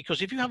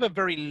 Because if you have a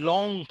very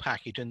long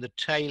packet in the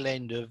tail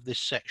end of this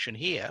section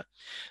here,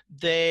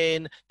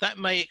 then that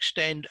may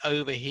extend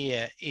over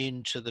here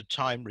into the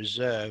time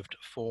reserved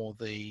for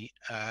the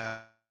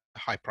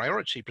high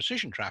priority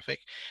precision traffic,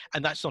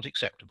 and that's not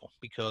acceptable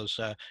because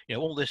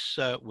all this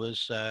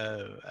was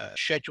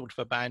scheduled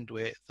for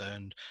bandwidth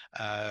and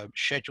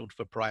scheduled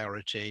for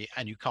priority,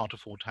 and you can't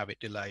afford to have it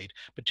delayed,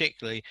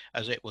 particularly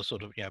as it will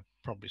sort of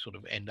probably sort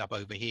of end up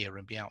over here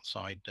and be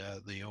outside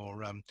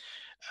your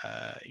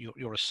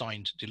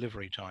assigned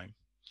delivery time.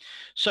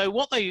 So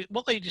what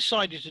they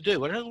decided to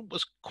do, and it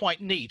was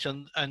quite neat,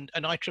 and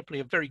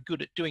IEEE are very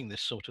good at doing this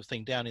sort of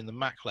thing down in the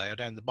MAC layer,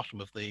 down the bottom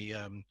of the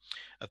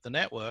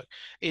network,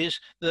 is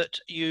that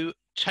you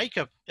take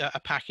a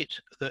packet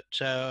that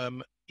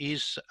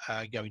is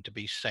going to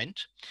be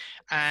sent,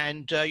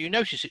 and you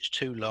notice it's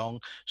too long,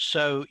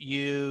 so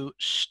you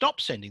stop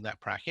sending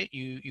that packet,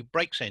 you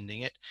break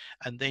sending it,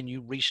 and then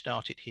you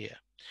restart it here.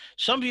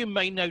 Some of you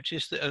may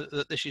notice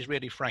that this is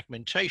really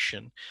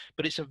fragmentation,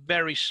 but it's a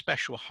very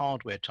special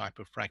hardware type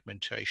of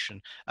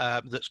fragmentation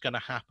that's going to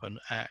happen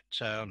at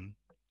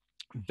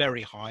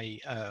very high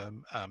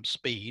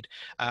speed,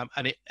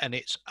 and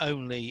it's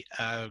only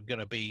going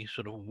to be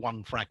sort of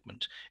one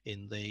fragment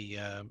in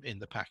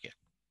the packet.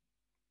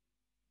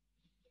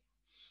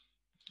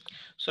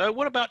 So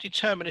what about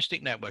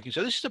deterministic networking?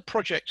 So this is a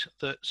project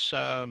that's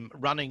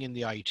running in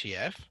the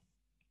IETF.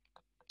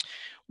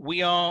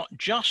 We are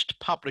just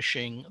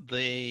publishing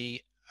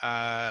the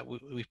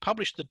we've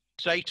published the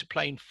data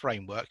plane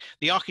framework.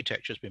 The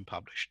architecture has been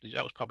published.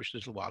 That was published a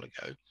little while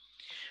ago.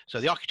 So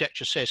the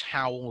architecture says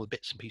how all the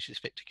bits and pieces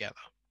fit together.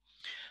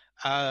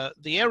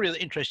 The area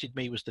that interested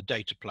me was the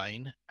data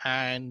plane,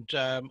 and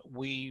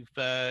we've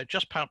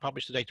just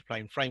published the data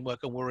plane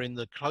framework, and we're in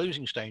the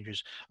closing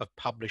stages of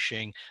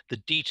publishing the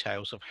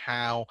details of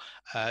how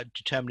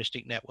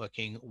deterministic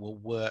networking will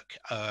work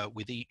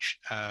with each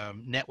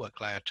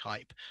network layer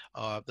type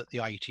that the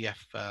IETF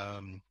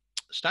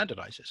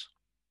standardizes.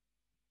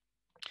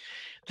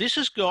 This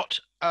has got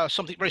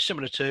something very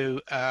similar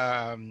to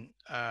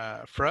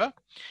FRER,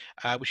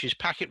 which is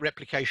packet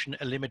replication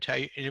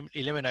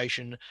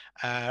elimination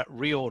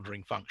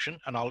reordering function,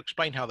 and I'll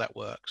explain how that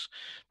works.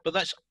 But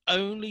that's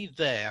only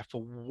there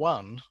for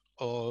one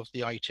of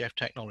the IETF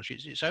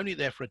technologies. It's only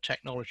there for a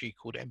technology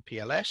called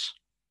MPLS.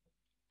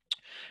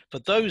 For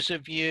those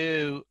of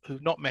you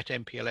who've not met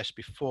MPLS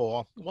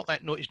before, what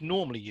that is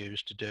normally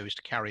used to do is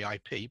to carry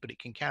IP, but it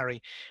can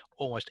carry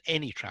almost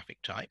any traffic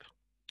type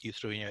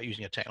through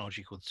using a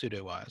technology called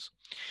pseudo wires,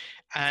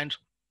 and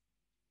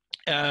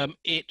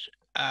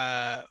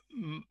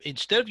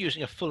instead of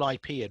using a full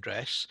IP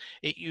address,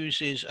 it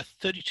uses a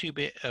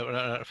 32-bit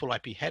full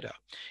IP header.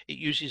 It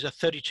uses a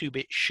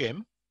 32-bit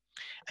shim,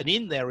 and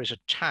in there is a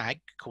tag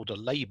called a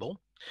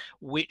label,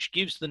 which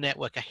gives the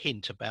network a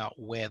hint about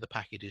where the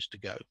packet is to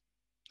go.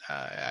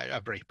 A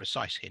very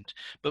precise hint,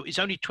 but it's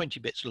only 20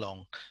 bits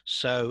long,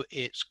 so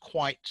it's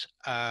quite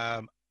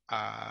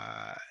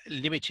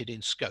limited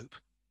in scope.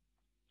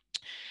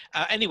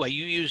 Anyway,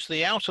 you use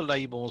the outer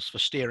labels for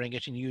steering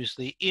it and use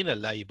the inner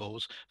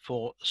labels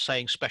for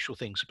saying special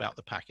things about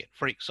the packet.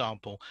 For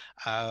example,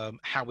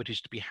 how it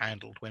is to be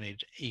handled when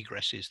it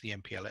egresses the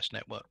MPLS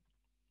network.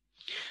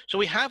 So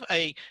we have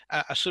a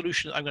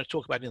solution that I'm going to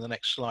talk about in the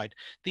next slide.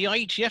 The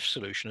IETF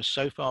solution has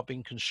so far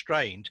been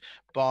constrained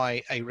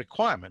by a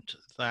requirement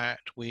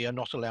that we are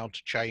not allowed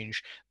to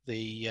change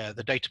the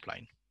data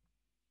plane.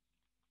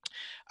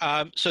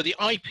 So the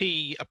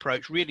IP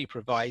approach really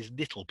provides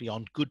little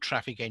beyond good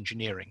traffic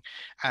engineering,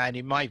 and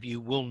in my view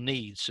will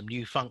need some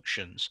new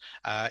functions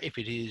if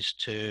it is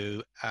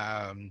to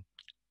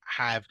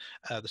have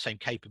the same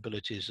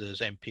capabilities as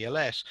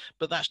MPLS,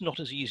 but that's not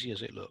as easy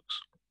as it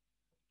looks.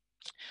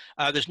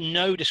 There's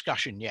no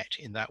discussion yet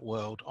in that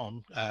world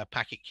on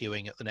packet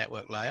queuing at the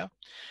network layer.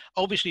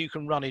 Obviously, you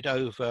can run it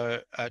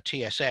over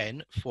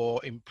TSN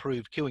for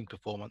improved queuing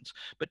performance,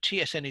 but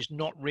TSN is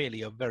not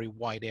really a very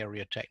wide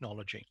area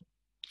technology.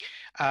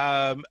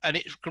 And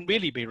it can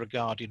really be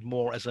regarded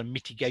more as a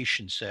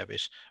mitigation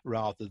service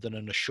rather than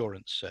an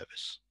assurance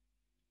service.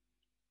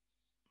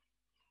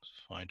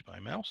 Find my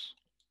mouse.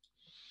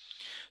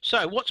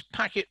 So what's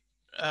packet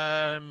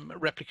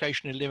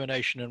replication,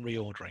 elimination, and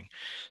reordering?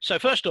 So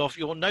first off,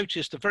 you'll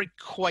notice the very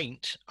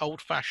quaint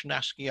old-fashioned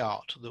ASCII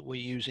art that we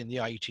use in the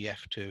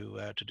IETF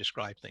to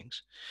describe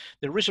things.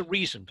 There is a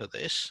reason for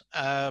this.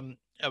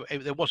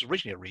 There was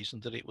originally a reason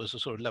that it was a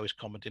sort of lowest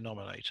common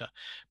denominator,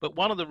 but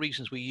one of the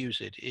reasons we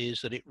use it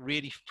is that it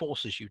really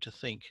forces you to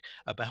think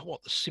about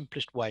what the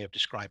simplest way of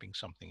describing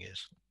something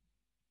is.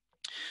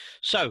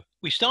 So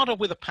we start off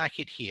with a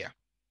packet here,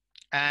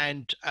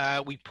 and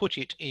we put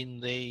it in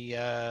the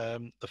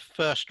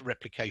first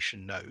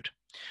replication node.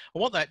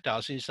 And what that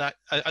does is that,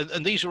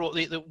 and these are all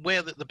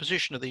where the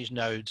position of these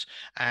nodes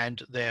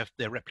and their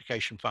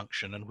replication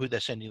function and who they're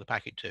sending the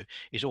packet to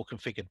is all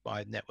configured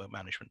by network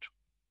management.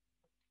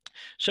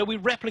 So we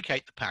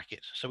replicate the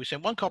packet. So we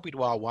send one copy to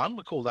R1,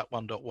 we'll call that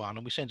 1.1,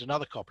 and we send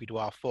another copy to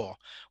R4,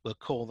 we'll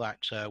call that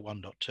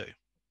 1.2.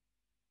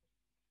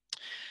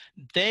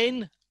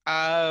 Then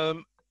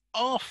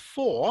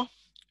R4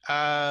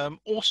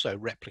 also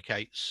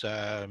replicates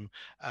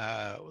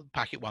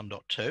packet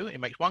 1.2. It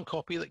makes one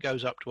copy that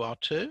goes up to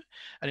R2,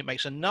 and it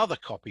makes another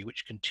copy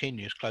which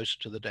continues closer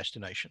to the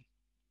destination.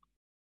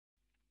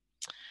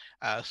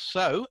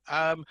 So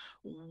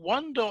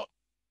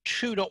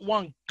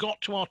 1.2.1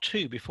 got to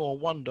R2 before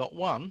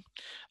 1.1,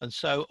 and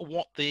so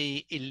what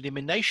the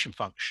elimination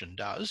function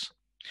does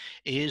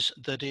is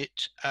that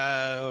it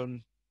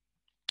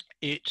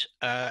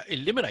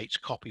eliminates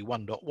copy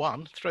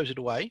 1.1, throws it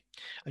away,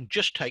 and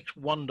just takes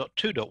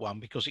 1.2.1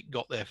 because it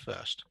got there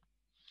first.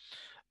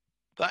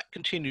 That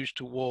continues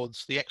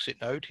towards the exit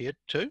node here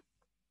too.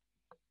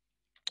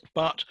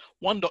 But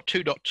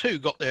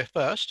 1.2.2 got there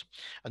first,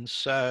 and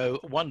so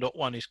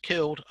 1.1 is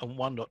killed and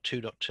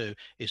 1.2.2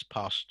 is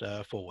passed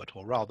forward,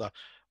 or rather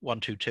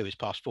 1.2.2 is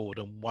passed forward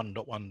and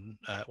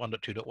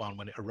 1.2.1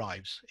 when it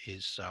arrives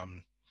is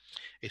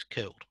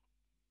killed.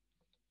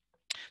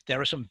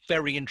 There are some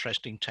very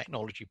interesting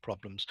technology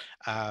problems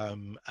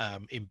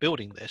in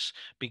building this,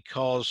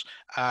 because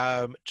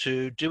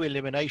to do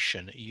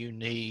elimination, you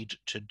need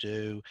to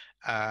do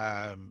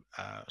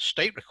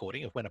state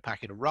recording of when a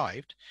packet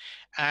arrived.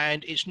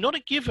 And it's not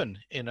a given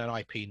in an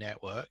IP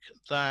network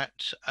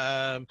that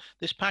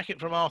this packet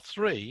from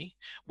R3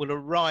 will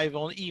arrive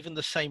on even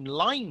the same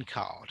line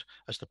card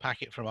as the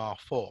packet from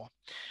R4.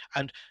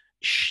 And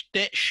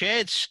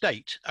shared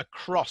state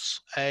across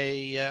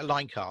a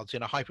line cards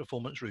in a high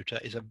performance router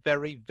is a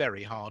very,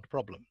 very hard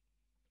problem.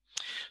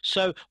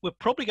 So we're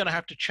probably going to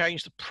have to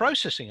change the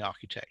processing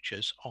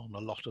architectures on a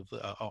lot of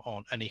the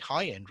on any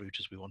high-end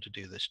routers we want to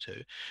do this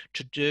to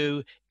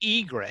do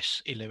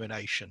egress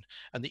elimination.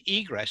 And the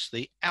egress,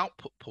 the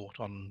output port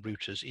on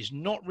routers, is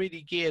not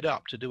really geared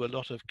up to do a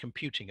lot of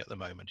computing at the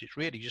moment. It's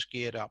really just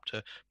geared up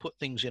to put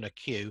things in a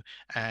queue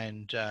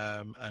and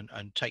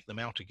take them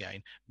out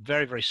again.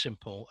 Very, very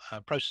simple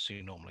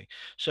processing normally.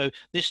 So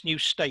this new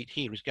state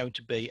here is going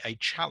to be a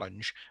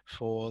challenge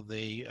for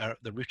the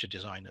router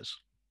designers.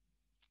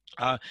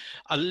 A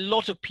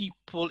lot of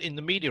people in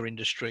the media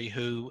industry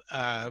who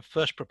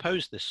first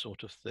proposed this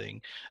sort of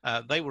thing,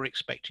 they were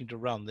expecting to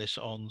run this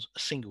on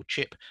single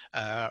chip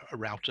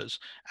routers,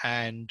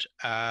 and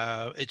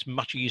it's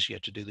much easier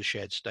to do the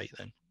shared state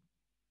then.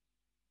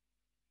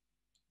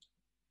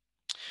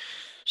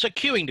 So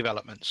queuing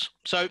developments.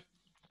 So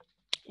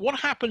what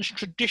happens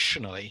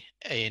traditionally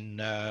in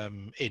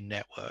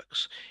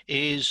networks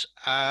is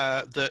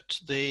that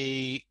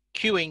the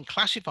queuing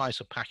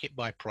classifies a packet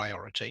by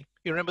priority.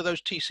 You remember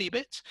those TC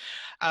bits?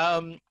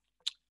 And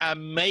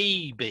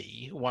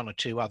maybe one or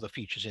two other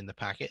features in the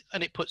packet,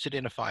 and it puts it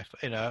in a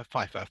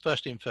FIFO,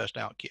 first in, first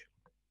out queue.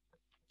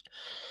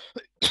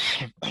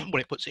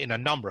 When it puts it in a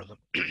number of them.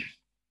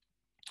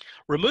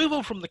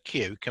 Removal from the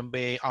queue can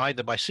be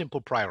either by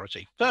simple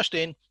priority, first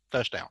in,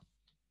 first out,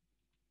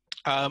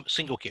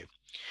 single queue.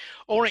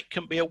 Or it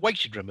can be a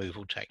weighted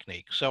removal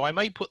technique. So I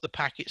may put the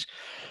packets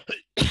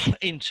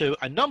into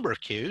a number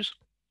of queues,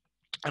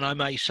 and I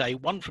may say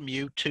one from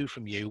you, two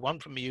from you, one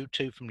from you,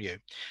 two from you,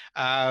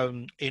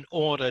 in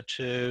order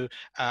to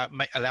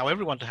allow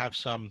everyone to have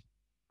some,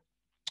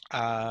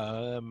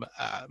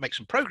 make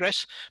some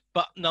progress,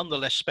 but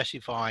nonetheless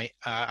specify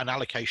an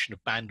allocation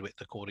of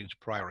bandwidth according to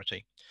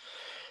priority.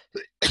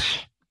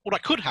 What I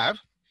could have,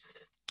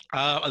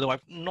 although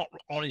I've not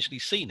honestly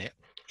seen it,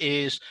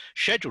 is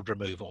scheduled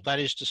removal. That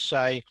is to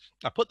say,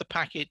 I put the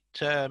packet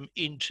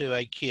into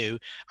a queue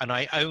and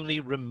I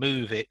only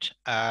remove it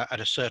at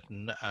a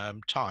certain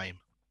time.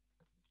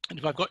 And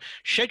if I've got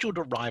scheduled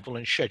arrival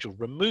and scheduled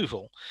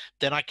removal,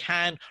 then I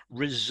can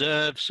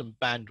reserve some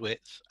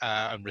bandwidth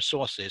and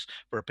resources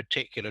for a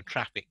particular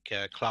traffic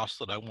class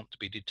that I want to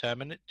be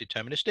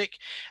deterministic,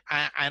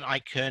 and I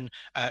can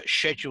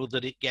schedule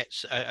that it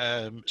gets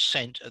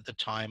sent at the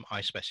time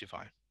I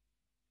specify.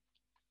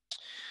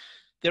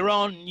 There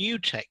are new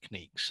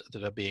techniques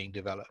that are being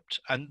developed,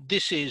 and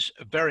this is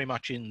very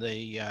much in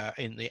the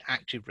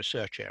active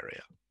research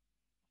area.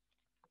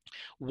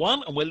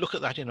 One, and we'll look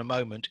at that in a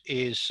moment,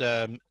 is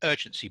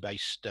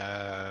urgency-based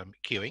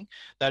queuing.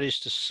 That is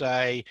to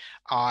say,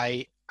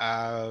 I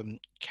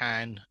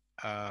can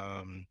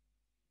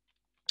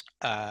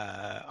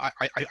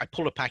I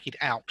pull a packet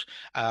out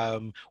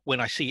when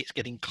I see it's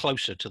getting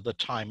closer to the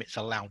time it's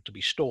allowed to be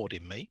stored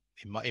in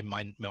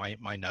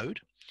my node.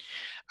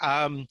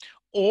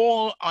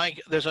 Or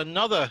there's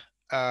another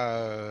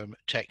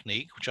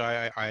technique which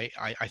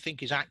I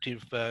think is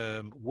active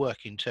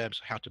work in terms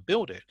of how to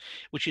build it,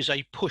 which is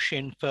a push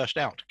in first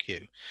out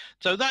queue.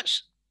 So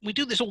we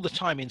do this all the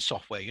time in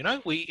software. You know,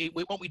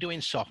 what we do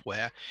in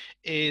software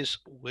is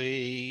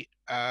we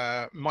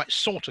might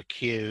sort a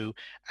queue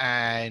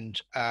and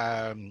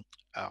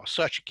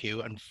search a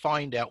queue and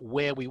find out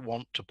where we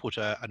want to put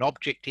an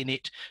object in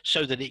it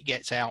so that it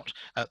gets out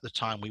at the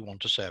time we want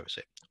to service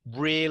it.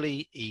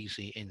 Really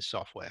easy in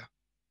software.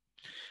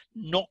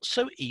 Not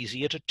so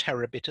easy at a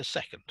terabit a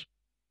second,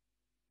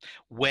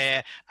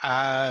 where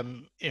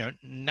you know,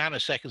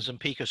 nanoseconds and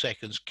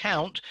picoseconds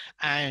count,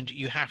 and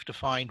you have to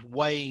find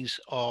ways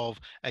of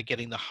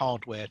getting the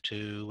hardware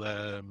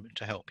to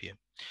help you.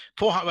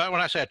 When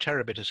I say a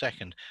terabit a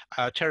second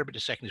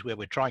is where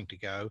we're trying to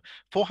go.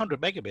 400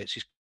 megabits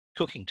is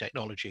cooking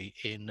technology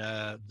in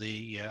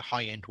the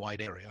high-end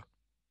wide area.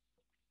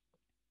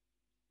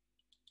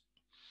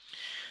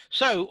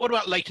 So what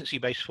about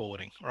latency-based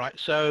forwarding? Right.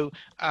 So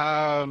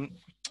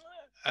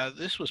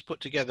this was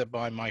put together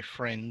by my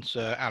friends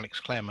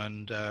Alex Clem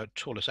and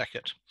Torles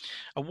Eckert.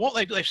 And what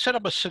they've set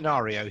up a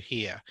scenario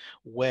here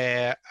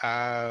where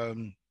I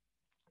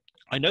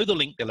know the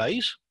link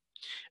delays,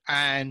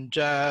 and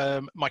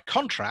my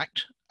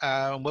contract,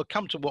 and we'll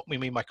come to what we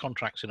mean by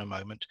contracts in a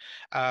moment,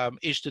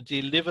 is to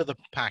deliver the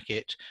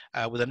packet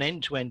with an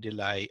end-to-end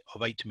delay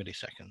of 8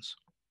 milliseconds.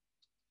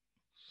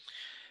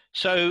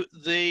 So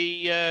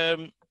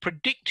the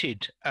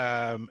predicted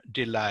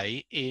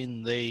delay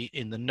in the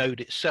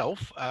node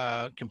itself,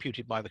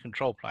 computed by the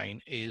control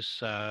plane, is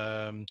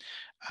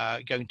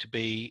going to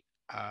be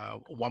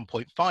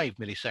 1.5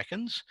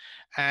 milliseconds,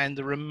 and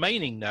the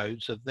remaining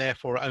nodes have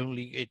therefore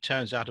only, it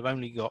turns out, have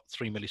only got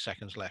 3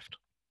 milliseconds left.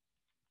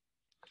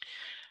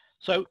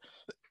 So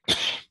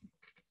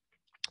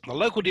the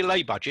local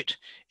delay budget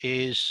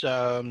is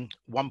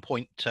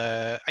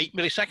 1.8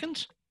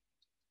 milliseconds,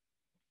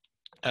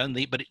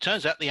 but it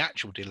turns out the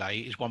actual delay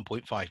is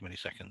 1.5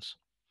 milliseconds.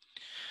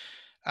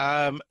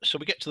 So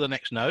we get to the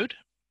next node,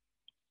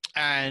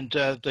 and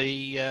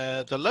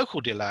the local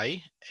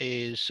delay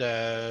is 2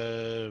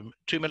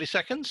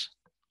 milliseconds,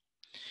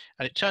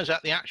 and it turns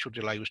out the actual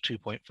delay was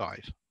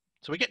 2.5.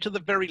 So we get to the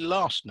very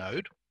last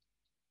node,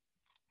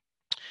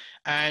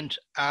 and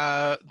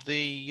here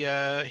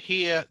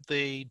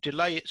the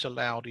delay it's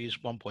allowed is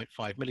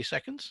 1.5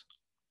 milliseconds.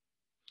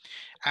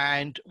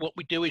 And what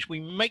we do is we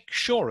make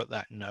sure at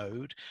that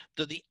node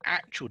that the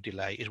actual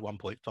delay is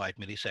 1.5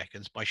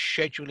 milliseconds by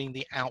scheduling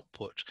the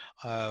output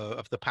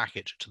of the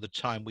packet to the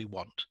time we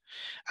want.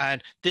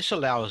 And this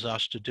allows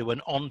us to do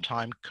an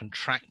on-time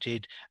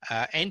contracted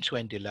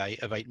end-to-end delay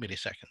of 8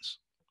 milliseconds.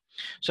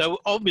 So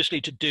obviously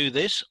to do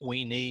this,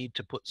 we need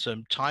to put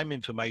some time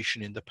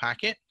information in the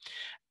packet.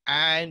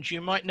 And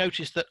you might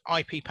notice that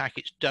IP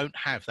packets don't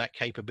have that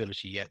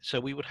capability yet. So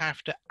we would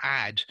have to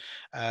add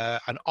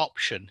an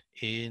option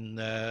in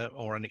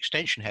or an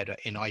extension header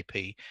in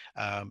IP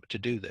to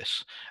do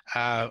this.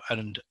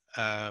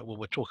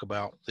 We'll talk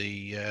about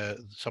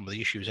some of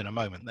the issues in a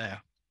moment there.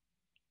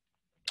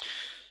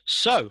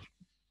 So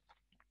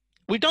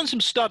we've done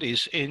some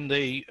studies in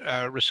the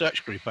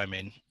research group I'm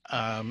in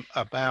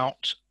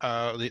about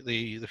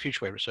the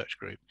Futurewei research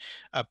group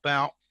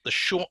about the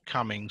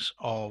shortcomings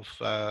of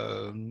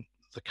the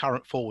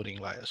current forwarding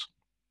layers.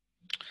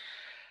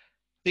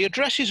 The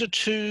addresses are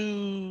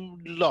too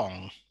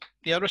long.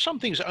 Yeah, there are some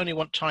things that only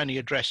want tiny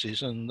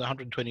addresses, and the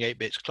 128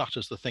 bits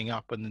clutters the thing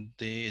up and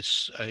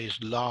is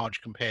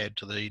large compared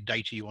to the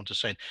data you want to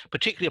send,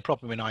 particularly a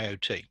problem in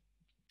IoT.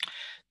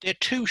 They're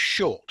too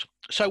short.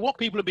 So what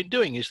people have been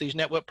doing is these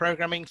network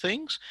programming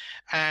things,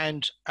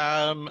 and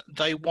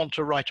they want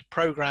to write a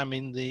program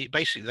in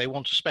basically they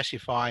want to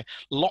specify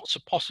lots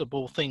of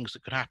possible things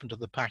that could happen to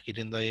the packet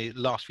in the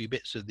last few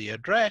bits of the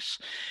address.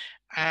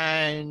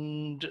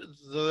 And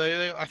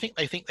I think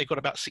they think they've got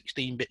about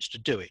 16 bits to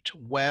do it.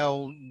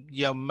 Well,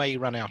 you may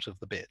run out of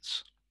the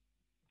bits.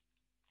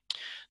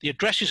 The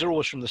addresses are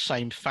always from the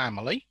same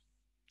family.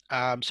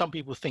 Some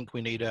people think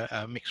we need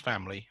a mixed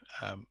family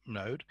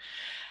node.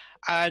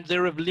 And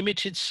they're of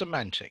limited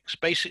semantics.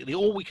 Basically,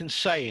 all we can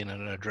say in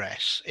an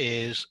address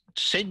is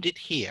send it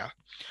here,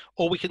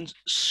 or we can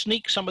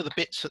sneak some of the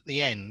bits at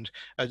the end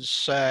and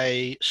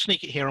say,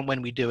 sneak it here, and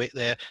when we do it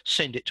there,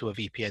 send it to a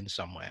VPN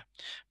somewhere.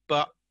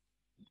 But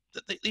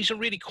these are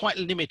really quite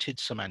limited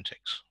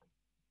semantics.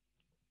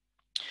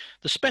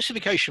 The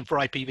specification for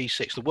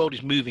IPv6, the world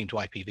is moving to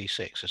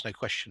IPv6, there's no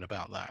question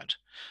about that.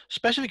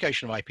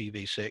 Specification of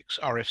IPv6,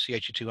 RFC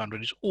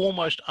 8200, is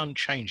almost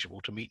unchangeable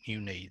to meet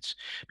new needs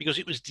because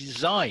it was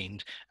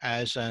designed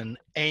as an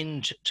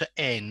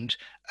end-to-end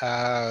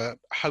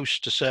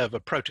host-to-server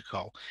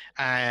protocol,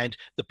 and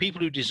the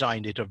people who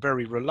designed it are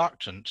very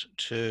reluctant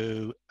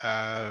to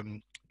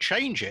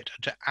change it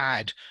to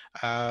add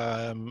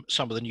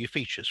some of the new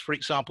features. For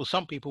example,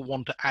 some people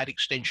want to add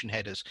extension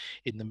headers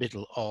in the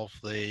middle of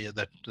the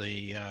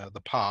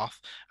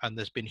path, and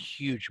there's been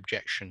huge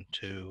objection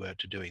to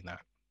doing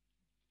that.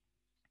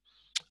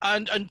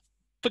 And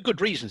for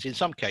good reasons in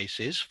some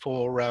cases,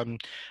 for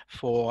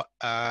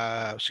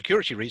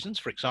security reasons,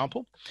 for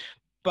example.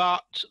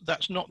 But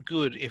that's not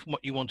good if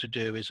what you want to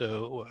do is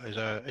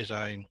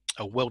a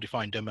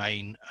well-defined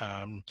domain,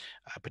 a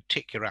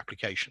particular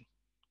application.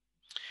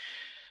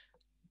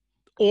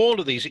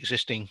 All of these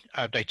existing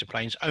data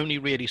planes only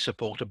really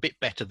support a bit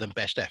better than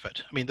best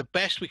effort. I mean, the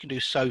best we can do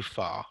so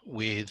far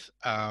with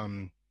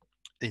in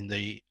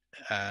the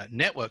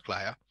network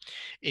layer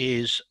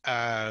is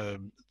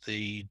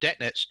the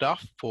DetNet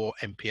stuff for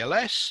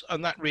MPLS,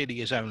 and that really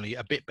is only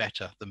a bit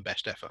better than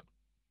best effort.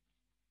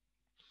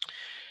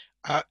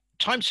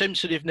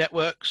 Time-sensitive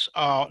networks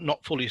are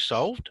not fully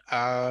solved.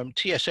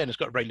 TSN has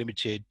got a very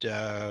limited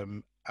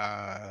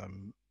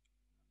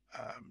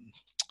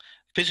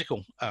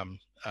physical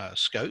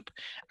scope,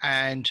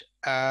 and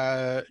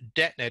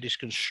DetNet is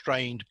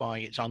constrained by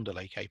its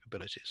underlay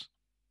capabilities.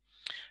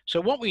 So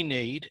what we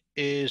need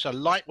is a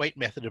lightweight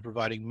method of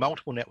providing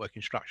multiple network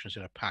instructions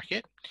in a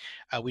packet.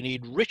 We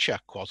need richer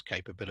QoS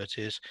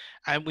capabilities,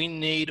 and we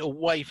need a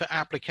way for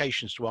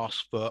applications to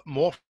ask for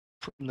more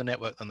from the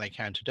network than they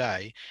can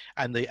today,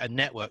 and a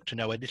network to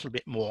know a little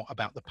bit more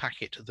about the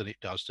packet than it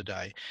does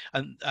today.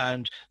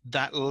 And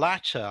that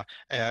latter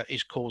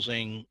is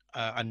causing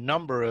a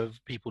number of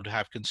people to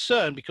have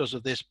concern because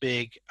of this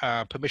big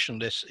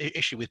permissionless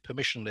issue with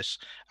permissionless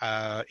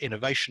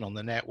innovation on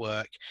the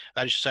network.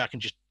 That is to say, I can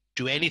just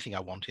do anything I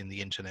want in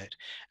the internet,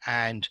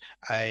 and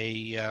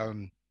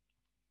the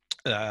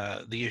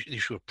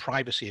issue of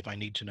privacy if I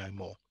need to know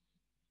more.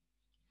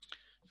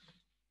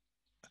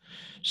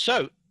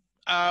 So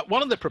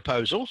one of the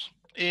proposals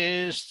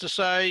is to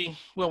say,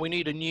 well, we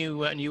need a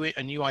new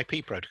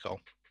IP protocol.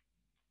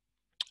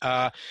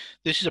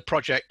 This is a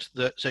project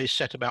that is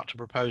set about to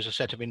propose a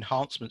set of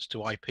enhancements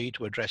to IP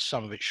to address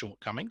some of its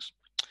shortcomings,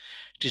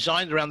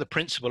 designed around the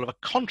principle of a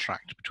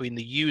contract between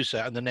the user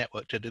and the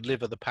network to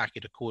deliver the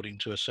packet according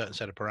to a certain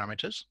set of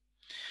parameters.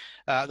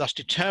 Thus,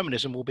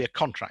 determinism will be a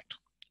contract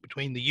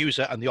between the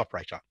user and the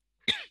operator.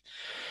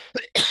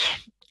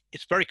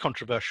 It's very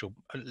controversial,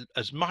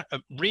 as much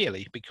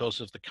really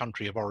because of the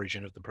country of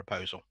origin of the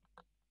proposal.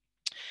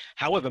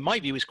 However, my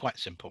view is quite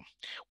simple.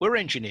 We're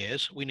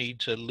engineers. We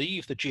need to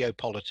leave the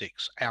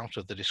geopolitics out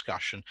of the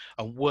discussion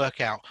and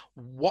work out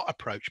what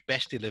approach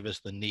best delivers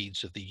the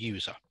needs of the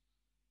user.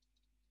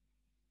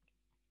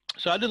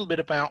 So a little bit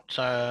about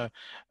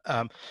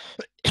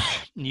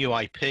new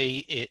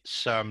IP.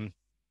 It's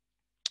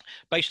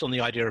based on the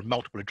idea of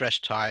multiple address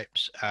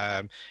types.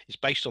 It's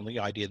based on the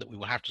idea that we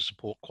will have to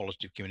support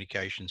qualitative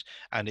communications,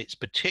 and its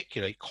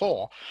particularly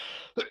core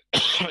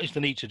is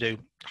the need to do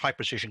high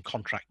precision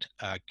contract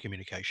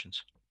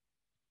communications.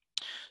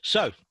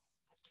 So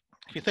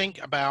if you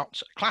think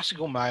about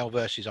classical mail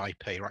versus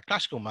IP, right?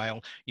 Classical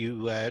mail,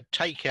 you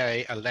take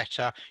a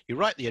letter, you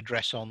write the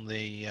address on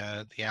the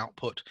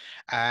output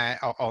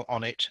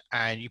on it,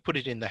 and you put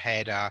it in the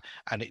header,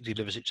 and it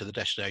delivers it to the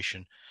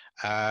destination.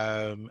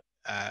 So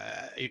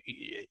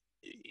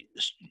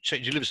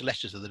it delivers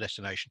letters to the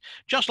destination,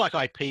 just like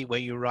IP, where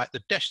you write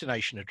the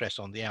destination address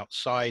on the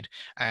outside,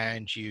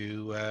 and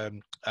you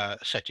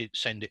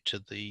send it to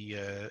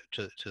the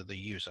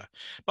user.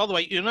 By the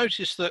way, you'll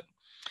notice that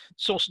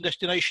source and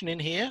destination in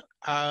here,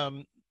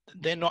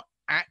 they're not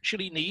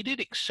actually needed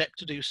except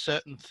to do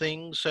certain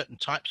things, certain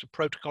types of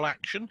protocol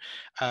action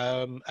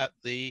in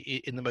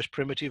the most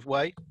primitive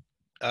way.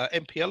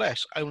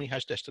 MPLS only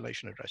has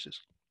destination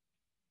addresses.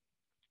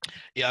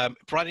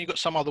 Provided you've got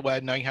some other way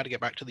of knowing how to get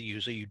back to the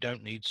user, you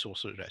don't need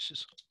source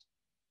addresses.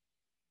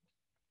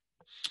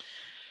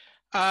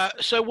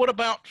 So what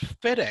about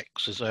FedEx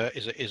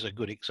is a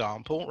good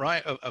example,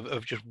 right?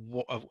 Of just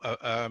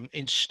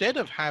instead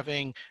of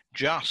having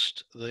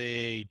just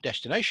the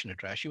destination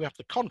address, you have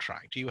the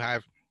contract. You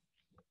have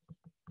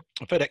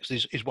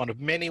FedEx is one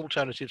of many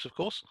alternatives, of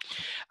course.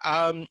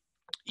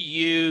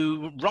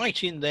 You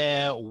write in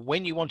there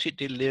when you want it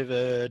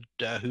delivered,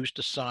 who's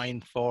to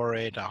sign for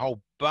it, a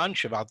whole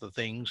bunch of other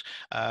things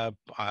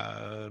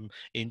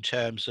in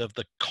terms of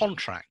the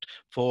contract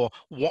for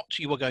what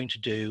you are going to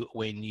do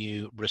when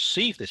you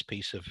receive this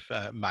piece of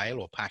mail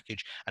or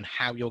package, and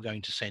how you're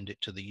going to send it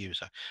to the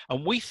user.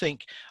 And we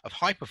think of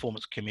high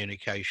performance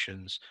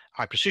communications,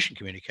 high precision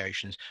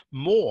communications,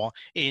 more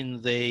in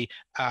the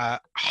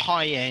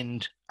high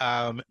end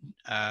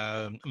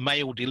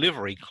mail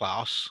delivery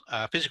class,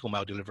 physical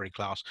mail delivery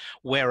class,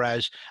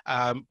 whereas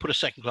put a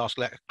second class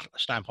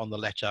stamp on the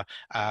letter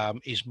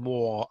is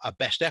more a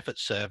best effort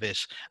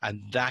service,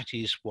 and that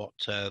is what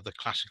the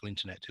classical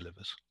internet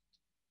delivers.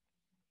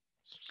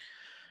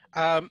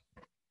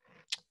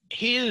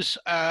 Here's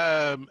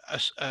some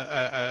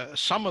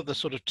of the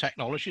sort of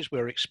technologies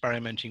we're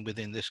experimenting with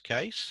in this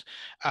case.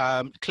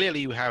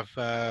 Clearly you have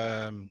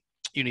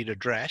you need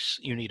address,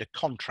 you need a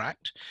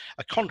contract.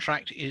 A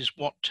contract is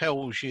what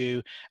tells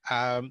you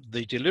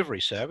the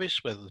delivery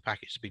service, whether the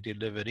packet's to be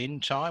delivered in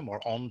time or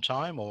on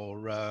time,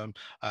 or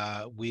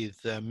with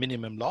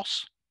minimum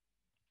loss.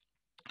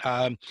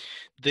 And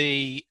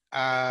then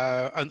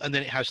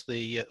it has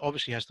the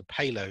obviously has the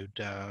payload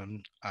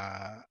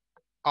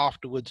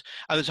afterwards,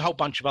 and there's a whole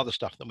bunch of other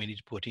stuff that we need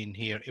to put in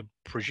here,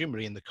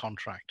 presumably in the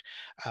contract,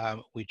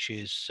 which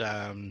is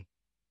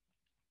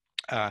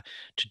to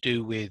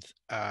do with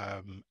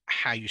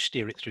how you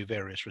steer it through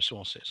various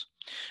resources.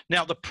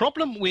 Now, the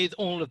problem with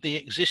all of the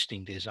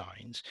existing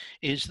designs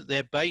is that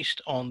they're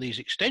based on these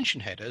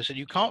extension headers, and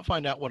you can't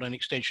find out what an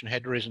extension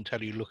header is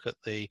until you look at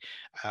the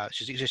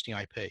this is existing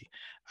IP.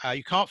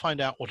 You can't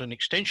find out what an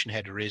extension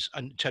header is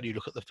until you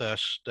look at the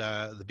first,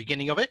 the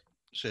beginning of it.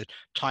 It's a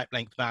type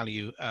length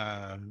value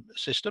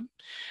system.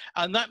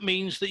 And that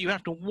means that you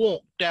have to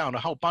walk down a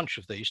whole bunch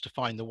of these to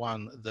find the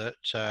one that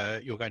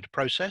you're going to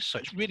process. So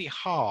it's really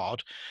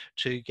hard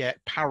to get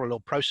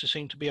parallel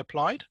processing to be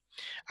applied.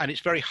 And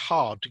it's very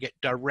hard to get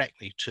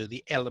directly to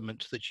the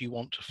element that you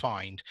want to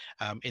find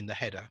in the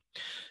header.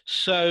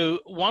 So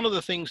one of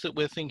the things that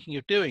we're thinking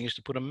of doing is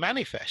to put a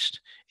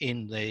manifest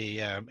in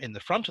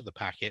the front of the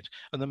packet,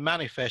 and the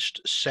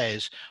manifest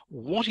says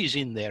what is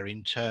in there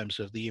in terms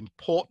of the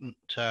important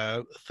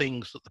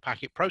things that the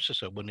packet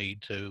processor will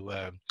need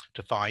to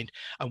find,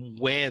 and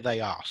where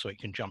they are, so it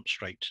can jump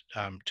straight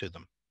to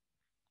them.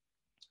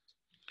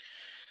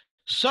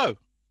 So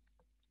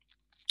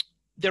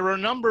there are a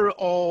number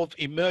of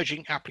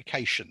emerging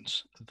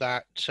applications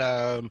that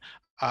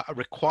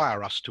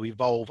require us to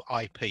evolve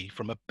IP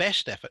from a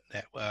best effort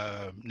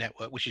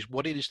network, which is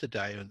what it is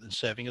today and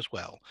serving us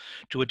well,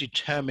 to a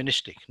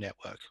deterministic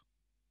network.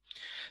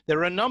 There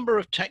are a number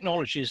of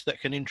technologies that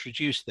can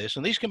introduce this,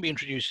 and these can be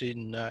introduced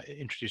in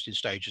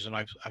stages, and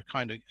I've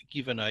kind of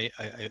given a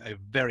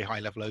very high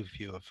level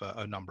overview of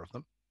a number of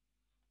them.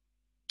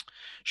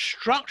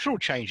 Structural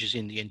changes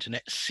in the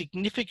internet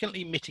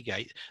significantly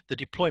mitigate the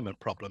deployment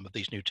problem of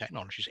these new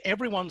technologies.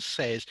 Everyone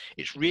says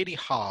it's really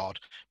hard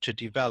to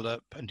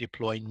develop and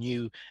deploy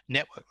new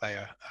network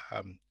layer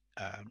um,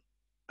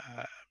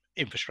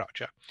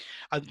 infrastructure.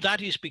 And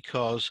that is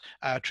because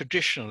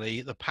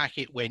traditionally the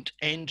packet went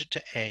end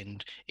to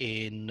end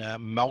in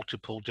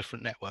multiple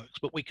different networks.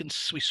 But we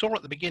saw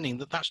at the beginning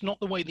that that's not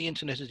the way the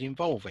internet is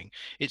evolving.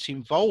 It's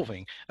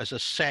evolving as a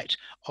set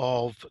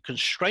of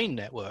constrained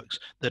networks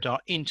that are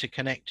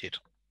interconnected.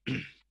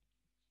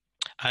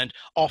 And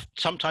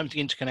sometimes the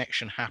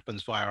interconnection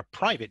happens via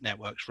private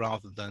networks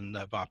rather than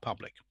via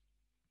public.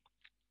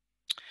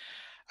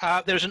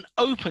 There's an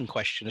open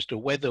question as to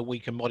whether we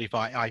can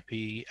modify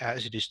IP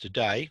as it is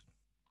today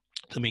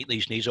to meet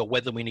these needs, or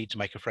whether we need to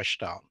make a fresh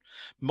start.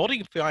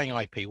 Modifying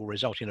IP will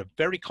result in a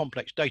very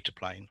complex data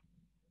plane.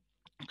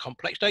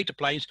 Complex data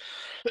planes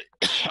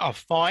are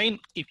fine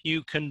if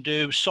you can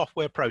do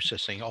software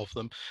processing of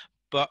them,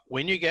 but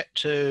when you get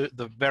to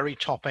the very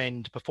top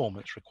end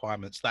performance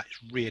requirements, that's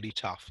really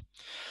tough.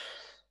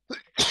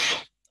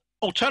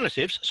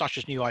 Alternatives, such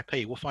as new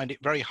IP, will find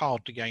it very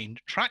hard to gain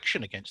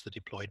traction against the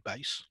deployed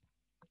base.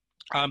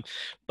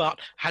 But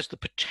has the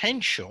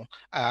potential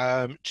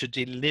to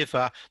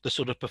deliver the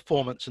sort of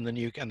performance and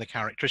the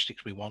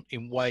characteristics we want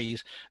in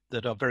ways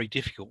that are very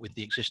difficult with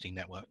the existing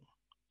network.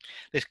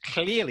 There's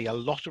clearly a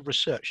lot of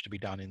research to be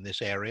done in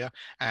this area,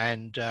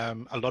 and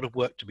a lot of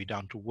work to be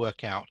done to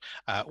work out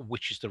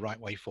which is the right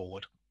way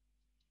forward.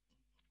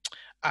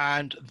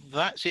 And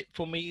that's it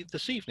for me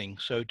this evening.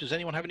 So does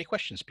anyone have any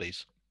questions,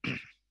 please?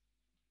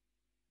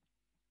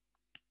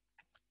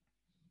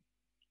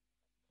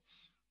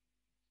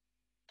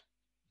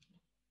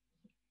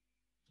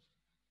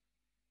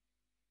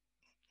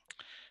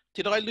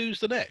 Did I lose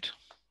the net?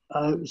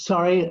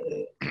 Sorry.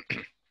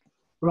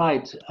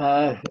 Right.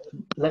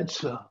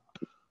 Let's. I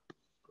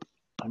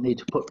need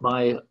to put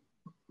my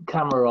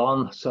camera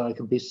on so I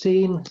can be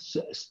seen.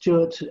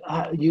 Stuart,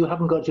 you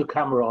haven't got your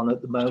camera on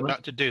at the moment. Just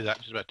about to do that.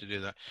 Just about to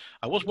do that.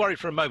 I was worried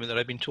for a moment that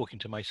I'd been talking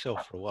to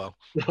myself for a while.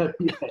 Yeah.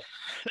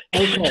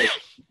 Okay.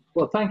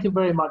 Well, thank you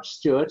very much,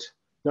 Stuart.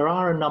 There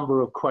are a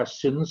number of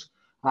questions,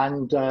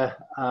 and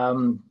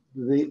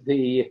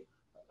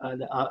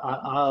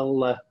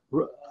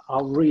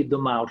I'll read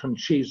them out and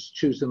choose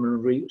them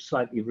and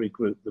slightly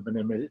regroup them in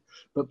a minute.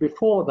 But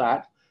before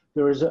that,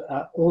 there is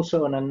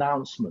also an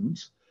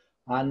announcement,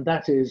 and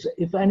that is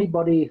if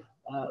anybody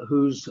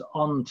who's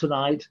on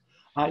tonight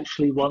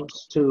actually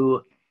wants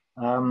to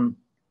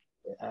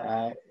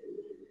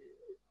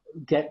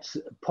get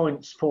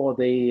points for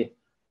the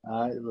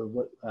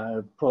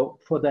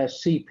for their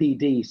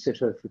CPD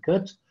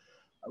certificate,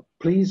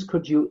 please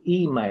could you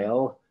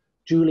email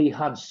Julie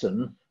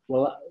Hudson.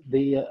 Well,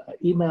 the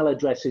email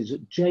address is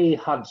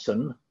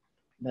jhudson,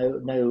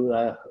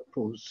 no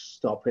full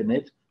stop in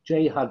it,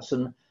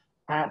 jhudson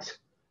at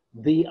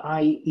theiet.org,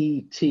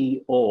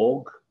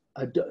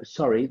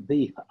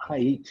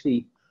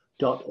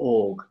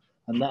 theiet.org,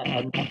 and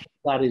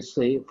that is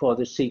for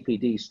the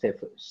CPD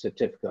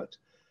certificate.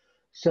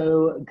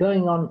 So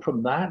going on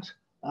from that,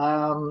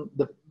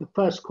 the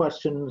first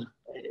question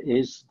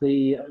is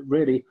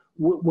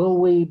will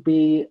we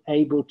be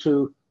able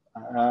to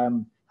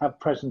have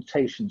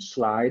presentation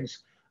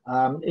slides?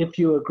 If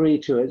you agree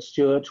to it,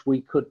 Stuart,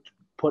 we could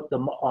put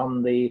them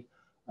on the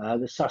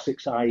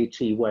Sussex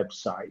IET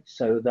website.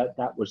 So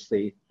that was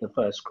the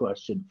first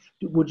question.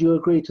 Would you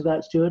agree to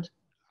that, Stuart?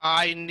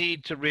 I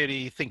need to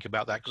really think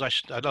about that,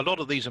 because a lot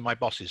of these are my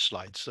boss's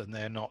slides, and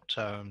they're not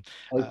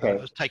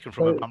taken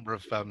from a number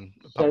of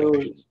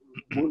publications.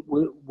 So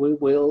we'll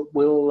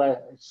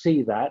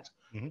see that.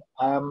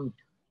 Mm-hmm.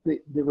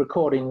 The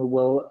recording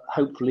will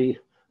hopefully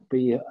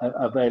be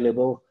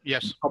available.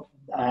 Yes.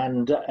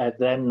 And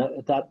then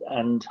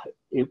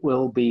it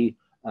will be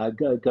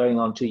going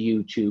onto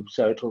YouTube,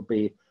 so it'll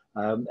be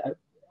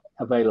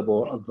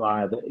available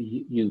via the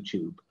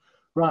YouTube.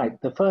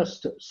 Right, the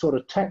first sort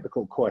of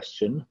technical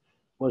question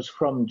was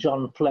from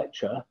John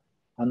Fletcher,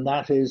 and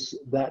that is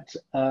that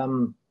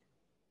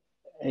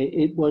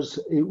it was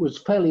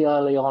fairly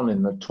early on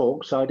in the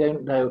talk, so I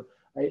don't know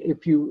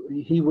if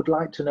he would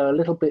like to know a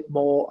little bit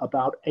more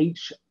about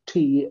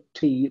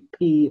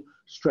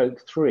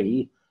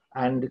HTTP/3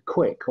 and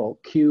QUIC, or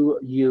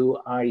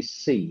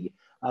QUIC.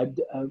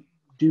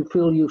 Do you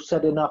feel you've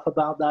said enough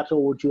about that,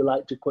 or would you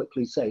like to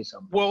quickly say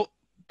something? Well,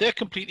 they're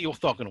completely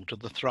orthogonal to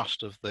the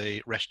thrust of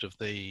the rest of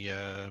the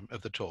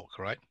talk,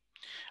 right?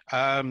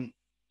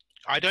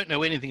 I don't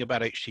know anything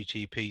about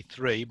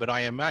HTTP/3, but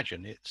I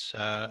imagine it's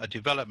a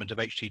development of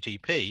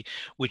HTTP,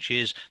 which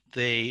is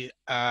the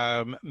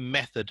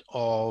method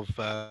of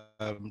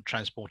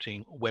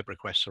transporting web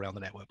requests around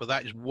the network. But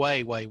that is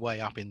way, way,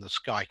 way up in the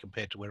sky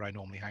compared to where I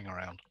normally hang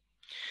around.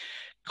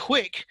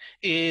 QUIC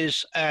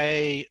is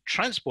a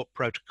transport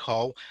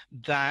protocol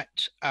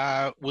that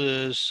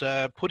was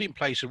put in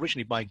place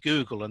originally by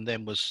Google and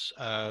then was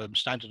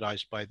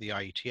standardized by the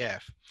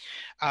IETF.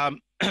 And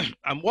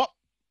what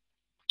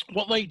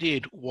they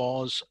did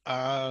was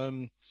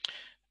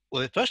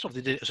Well, first off,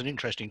 they did it as an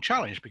interesting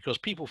challenge because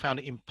people found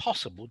it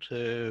impossible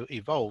to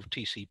evolve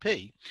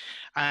TCP.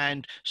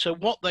 And so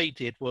what they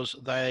did was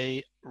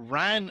they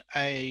ran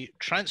a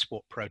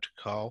transport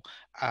protocol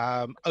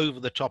over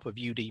the top of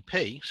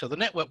UDP. So the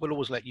network will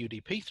always let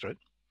UDP through.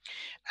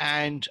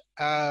 And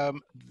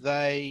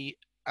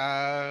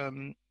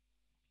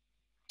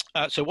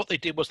so what they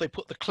did was they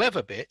put the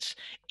clever bits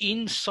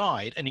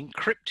inside an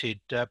encrypted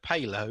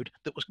payload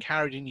that was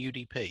carried in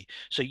UDP.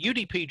 So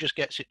UDP just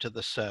gets it to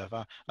the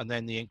server, and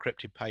then the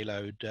encrypted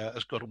payload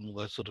has got all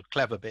the sort of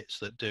clever bits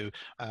that do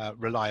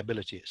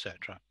reliability,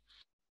 etc.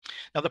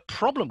 Now, the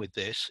problem with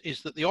this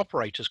is that the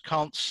operators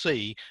can't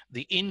see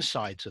the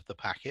insides of the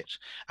packet,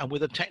 and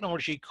with a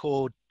technology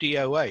called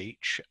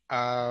DOH,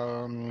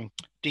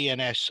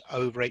 DNS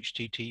over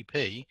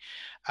HTTP,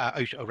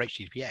 over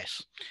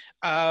HTTPS,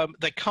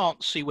 they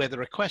can't see where the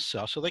requests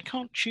are, so they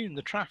can't tune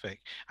the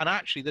traffic. And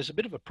actually, there's a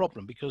bit of a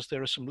problem because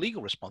there are some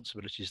legal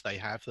responsibilities they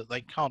have that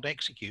they can't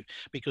execute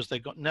because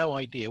they've got no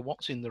idea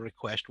what's in the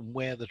request and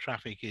where the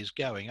traffic is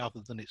going,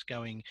 other than it's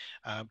going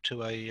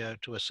to a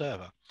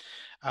server.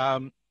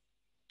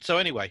 So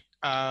anyway,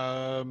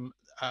 QUIC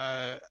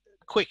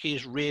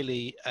is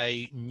really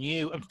a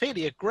new and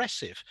fairly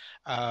aggressive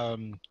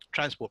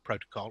transport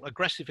protocol.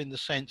 Aggressive in the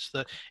sense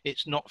that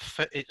it's not.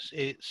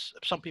 It's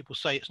some people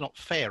say it's not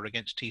fair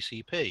against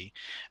TCP,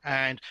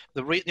 and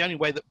the only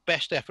way that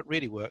best effort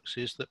really works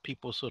is that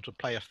people sort of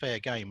play a fair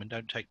game and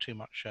don't take too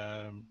much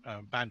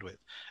bandwidth.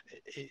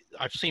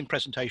 I've seen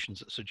presentations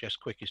that suggest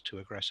QUIC is too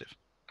aggressive.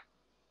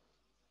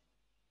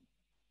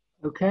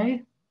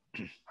 Okay.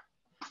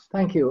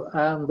 Thank you.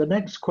 The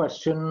next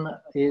question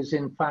is,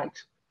 in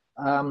fact,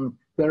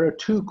 there are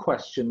two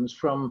questions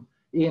from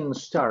Ian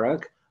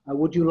Sturrock.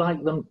 Would you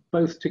like them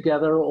both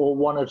together or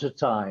one at a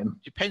time?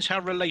 Depends how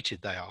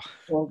related they are.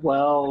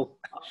 Well,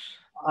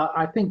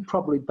 I think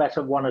probably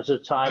better one at a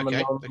time. Okay,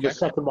 and on the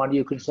second one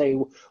you can say,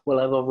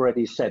 well, I've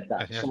already said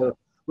that. Yeah. So,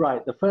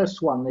 right, the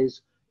first one is,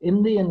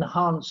 in the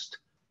enhanced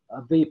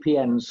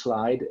VPN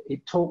slide,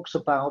 it talks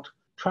about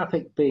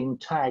traffic being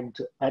tagged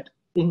at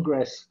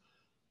ingress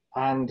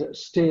and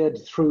steered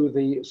through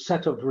the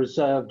set of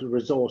reserved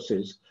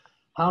resources.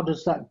 How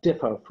does that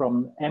differ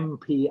from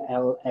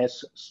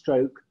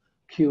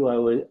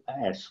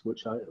MPLS/QoS,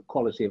 which are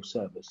quality of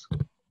service?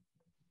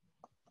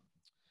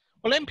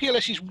 Well,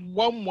 MPLS is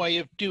one way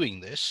of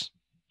doing this.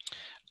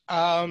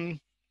 But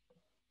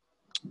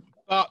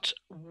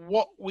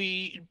what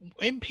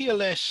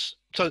MPLS,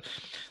 so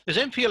there's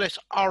MPLS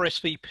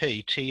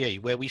RSVP TE,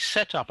 where we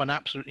set up an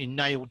absolutely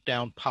nailed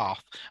down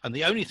path, and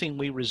the only thing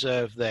we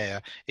reserve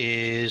there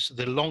is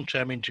the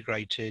long-term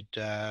integrated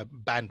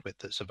bandwidth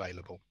that's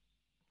available.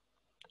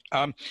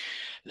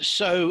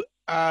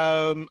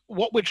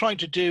 What we're trying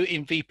to do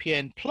in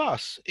VPN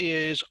Plus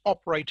is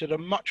operate at a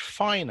much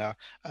finer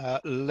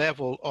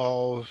level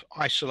of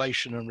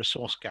isolation and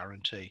resource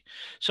guarantee.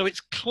 So it's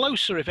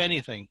closer, if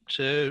anything,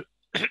 to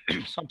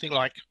something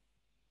like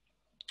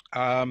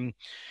so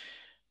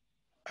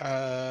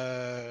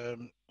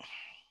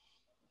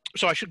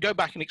I should go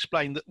back and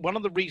explain that one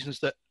of the reasons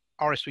that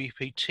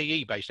RSVP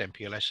TE based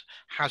MPLS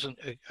hasn't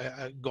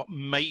got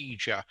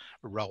major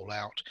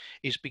rollout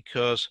is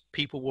because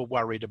people were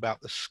worried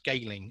about the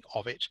scaling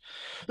of it,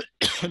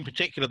 in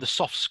particular the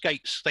soft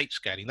state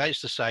scaling. That is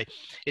to say,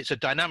 it's a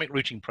dynamic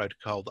routing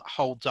protocol that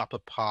holds up a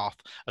path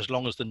as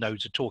long as the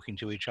nodes are talking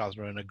to each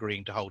other and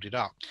agreeing to hold it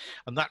up.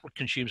 And that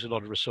consumes a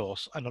lot of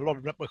resource, and a lot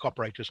of network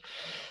operators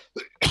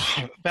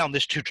found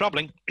this too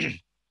troubling.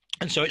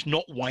 And so it's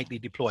not widely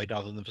deployed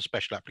other than for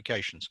special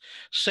applications.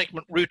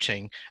 Segment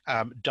routing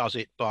does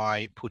it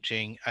by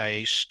putting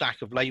a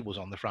stack of labels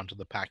on the front of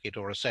the packet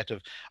or a set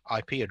of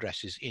IP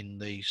addresses in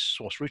the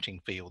source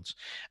routing fields.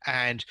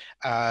 And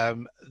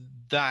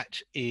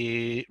that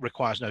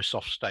requires no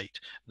soft state.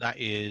 That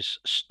is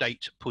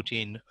state put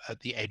in at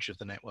the edge of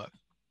the network.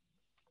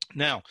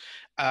 Now,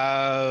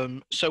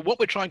 so what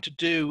we're trying to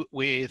do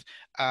with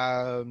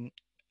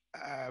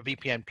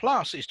VPN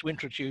Plus is to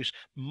introduce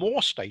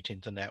more state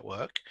into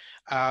network,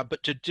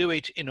 but to do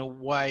it in a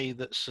way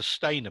that's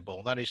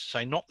sustainable. That is to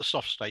say, not the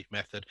soft state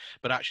method,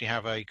 but actually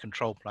have a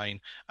control plane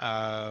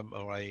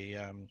or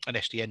an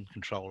SDN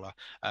controller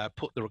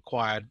put the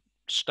required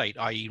state,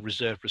 i.e.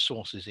 reserved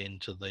resources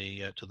into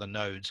the to the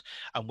nodes.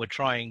 And we're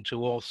trying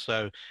to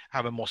also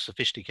have a more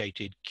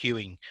sophisticated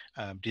queuing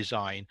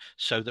design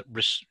so that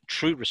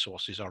true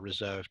resources are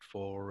reserved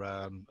for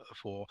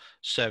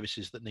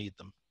services that need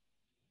them.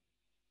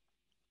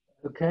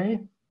 Okay.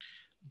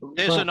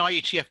 There's an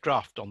IETF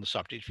draft on the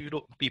subject. If you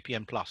look at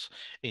VPN Plus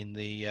in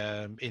the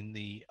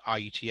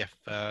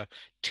IETF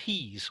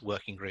TEAS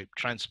working group,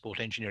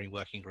 Transport Engineering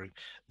Working Group,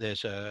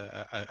 there's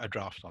a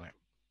draft on it.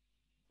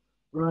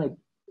 Right.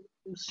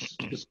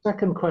 The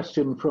second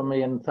question from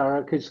Ian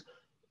Thurrock is,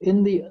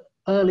 in the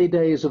early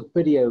days of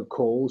video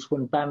calls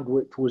when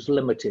bandwidth was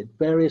limited,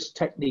 various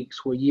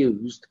techniques were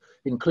used,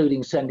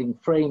 including sending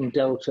frame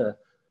delta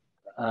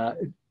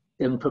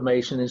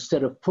information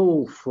instead of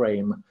full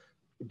frame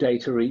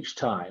data each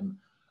time.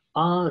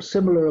 Are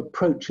similar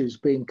approaches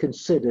being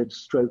considered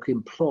stroke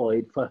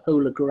employed for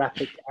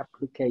holographic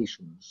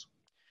applications?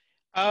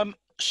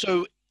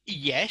 So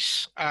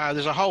yes,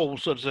 there's a whole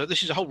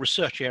this is a whole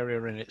research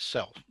area in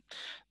itself.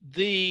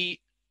 The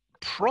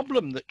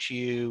problem that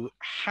you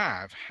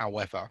have,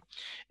 however,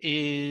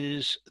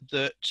 is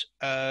that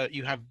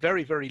you have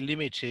very, very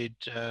limited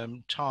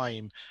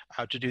time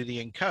to do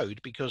the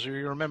encode, because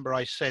you remember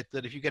I said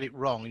that if you get it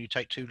wrong and you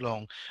take too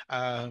long,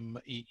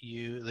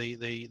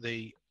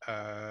 the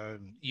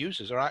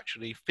users are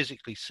actually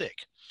physically sick.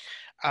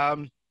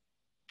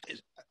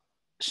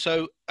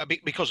 So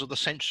because of the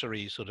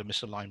sensory sort of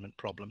misalignment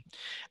problem.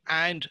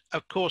 And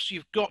of course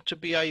you've got to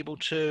be able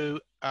to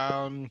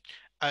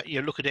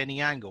look at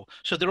any angle.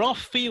 So there are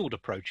field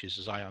approaches,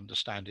 as I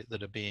understand it,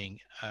 that are being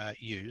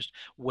used,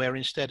 where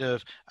instead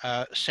of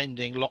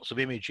sending lots of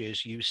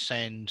images, you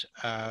send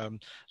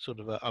sort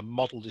of a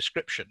model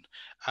description.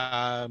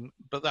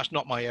 But that's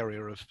not my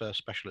area of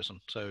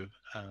specialism, so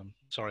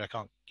sorry, I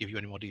can't give you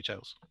any more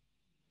details.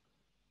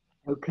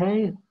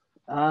 Okay.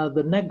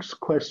 The next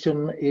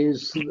question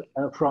is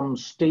from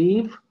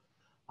Steve,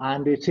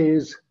 and it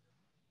is,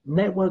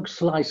 network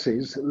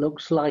slices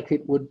looks like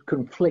it would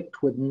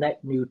conflict with net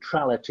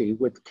neutrality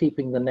with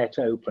keeping the net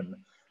open.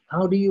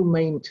 How do you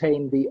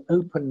maintain the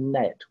open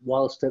net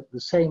whilst at the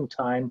same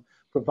time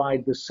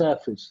provide the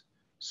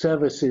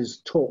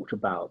services talked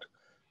about?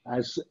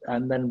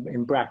 And then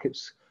in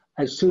brackets,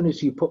 as soon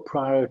as you put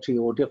priority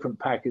or different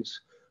packets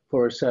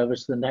for a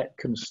service, the net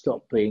can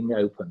stop being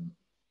open.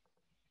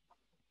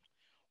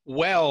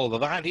 Well,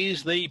 that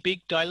is the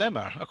big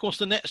dilemma. Of course,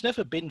 the net's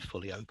never been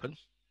fully open.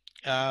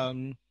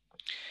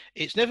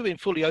 It's never been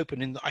fully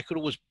open in that I could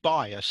always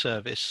buy a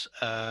service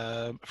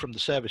from the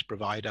service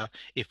provider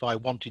if I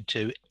wanted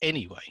to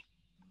anyway.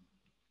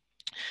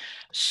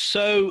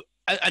 So,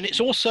 and it's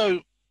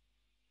also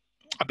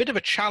a bit of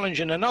a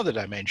challenge in another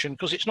dimension,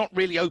 because it's not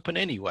really open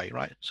anyway,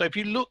 right? So if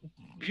you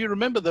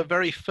remember the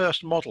very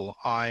first model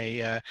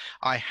I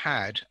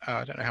had,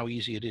 I don't know how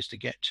easy it is to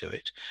get to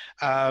it,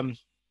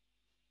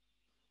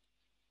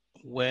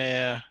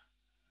 where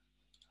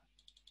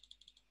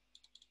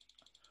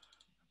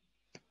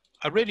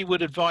I really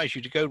would advise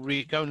you to go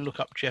and look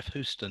up Jeff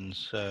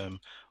Houston's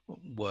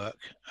work.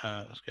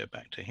 Let's go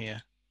back to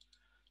here.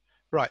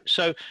 Right,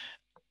 so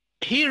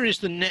here is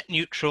the net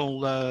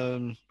neutral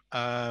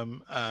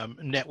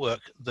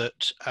network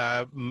that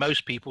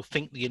most people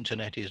think the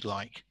internet is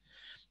like.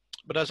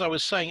 But as I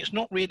was saying, it's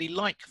not really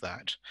like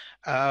that.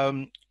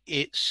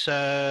 It's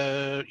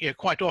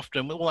quite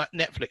often with all that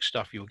Netflix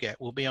stuff you'll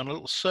get will be on a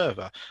little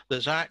server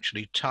that's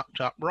actually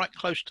tucked up right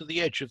close to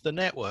the edge of the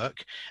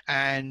network,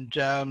 and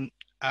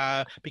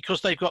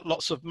because they've got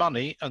lots of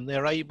money and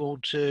they're able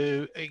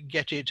to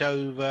get it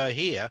over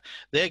here,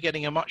 they're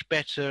getting a much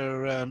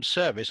better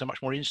service, a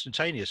much more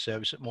instantaneous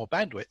service at more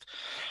bandwidth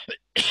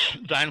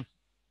than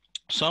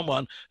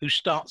someone who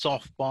starts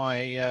off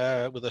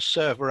by with a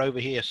server over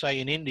here, say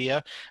in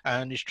India,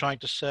 and is trying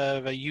to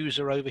serve a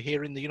user over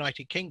here in the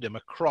United Kingdom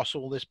across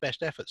all this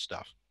best effort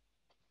stuff.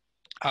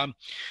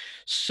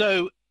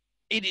 So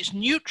it is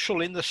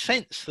neutral in the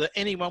sense that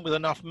anyone with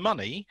enough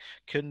money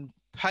can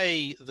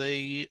pay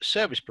the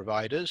service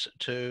providers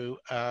to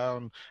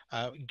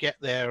get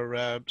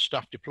their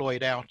stuff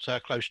deployed out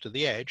close to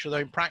the edge, although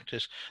in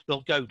practice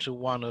they'll go to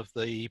one of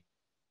the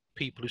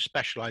people who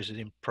specializes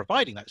in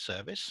providing that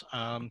service.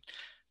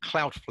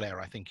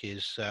 Cloudflare, I think,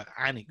 is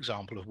an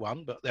example of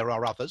one, but there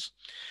are others.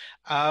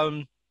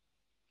 So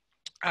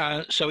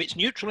it's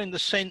neutral in the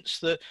sense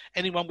that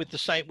anyone with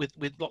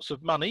with lots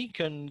of money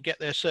can get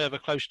their server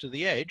close to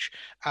the edge,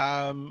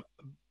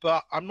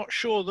 but I'm not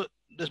sure that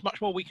there's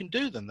much more we can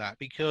do than that,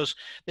 because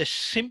there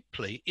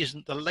simply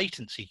isn't the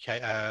latency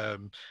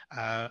and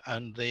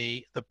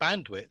the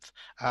bandwidth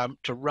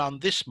to run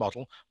this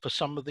model for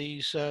some of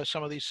these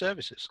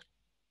services.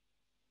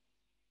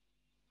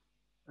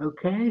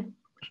 Okay.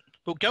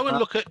 But go and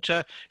look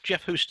at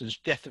Jeff Houston's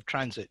Death of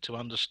Transit to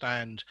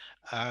understand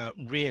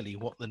really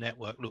what the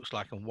network looks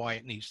like and why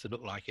it needs to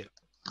look like it.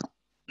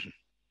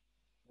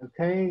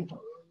 Okay,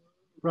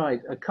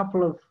 right. A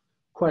couple of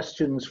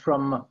questions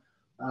from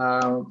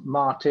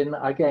Martin.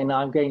 Again,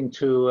 I'm going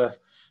to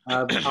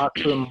ask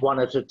them one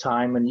at a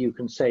time, and you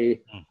can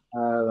say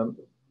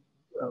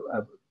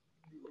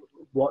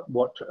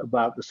what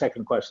about the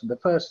second question. The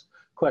first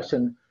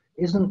question,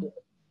 isn't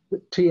the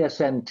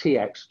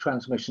TSN-TX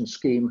transmission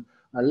scheme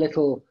a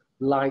little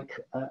like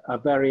a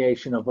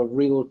variation of a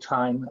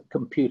real-time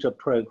computer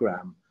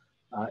program,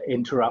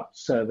 interrupt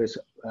service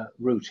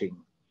routing?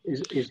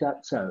 Is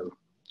that so?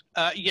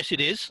 Yes,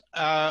 it is,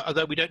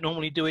 although we don't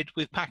normally do it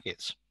with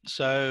packets.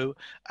 So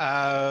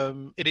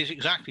it is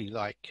exactly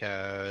like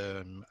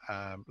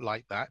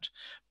that,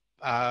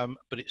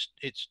 but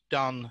it's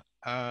done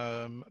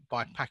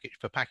by packet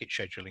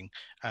scheduling,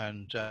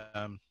 and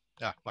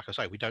like I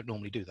say, we don't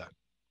normally do that.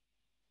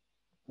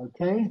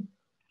 Okay.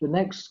 The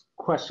next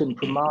question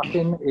from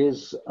Martin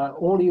is,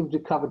 all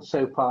you've covered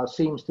so far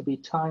seems to be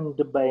time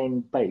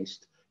domain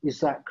based. Is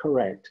that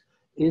correct?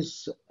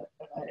 Is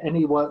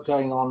any work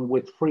going on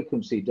with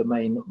frequency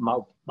domain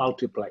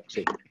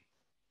multiplexing?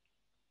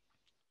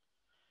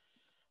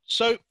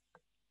 So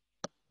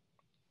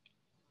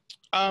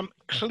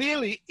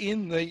clearly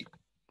in the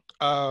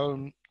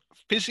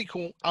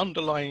physical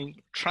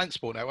underlying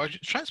transport network,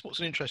 transport's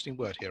an interesting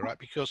word here, right?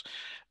 Because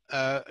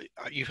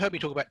you've heard me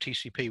talk about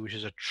TCP, which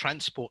is a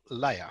transport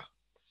layer.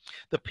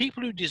 The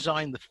people who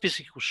design the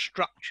physical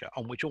structure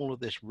on which all of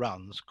this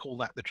runs call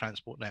that the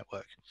transport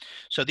network.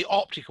 So the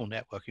optical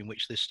network in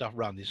which this stuff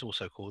runs is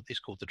also called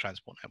the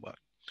transport network.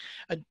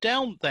 And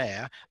down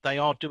there, they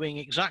are doing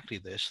exactly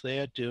this.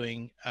 They're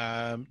doing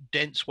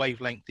dense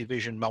wavelength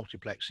division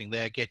multiplexing.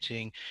 They're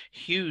getting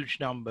huge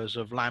numbers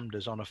of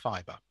lambdas on a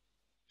fiber.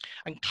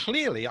 And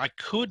clearly, I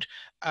could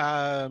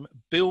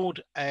build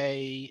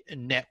a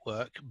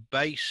network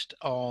based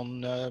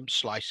on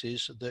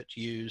slices that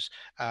use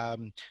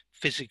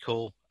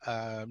physical,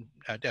 a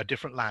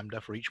different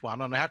lambda for each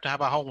one. And I have to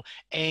have a whole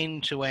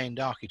end-to-end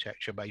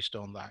architecture based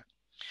on that.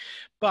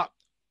 But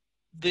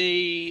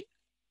the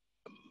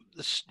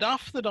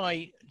stuff that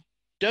I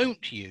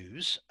don't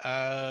use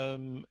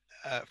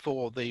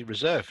for the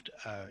reserved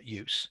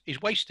use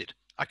is wasted.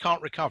 I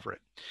can't recover it,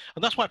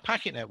 and that's why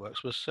packet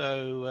networks were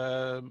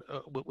so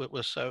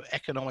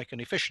economic and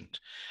efficient.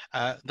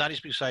 That is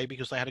to say,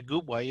 because they had a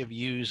good way of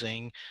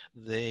using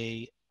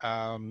the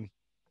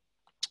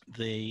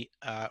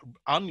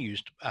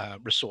unused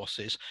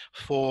resources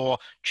for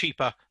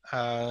cheaper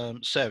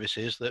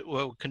services that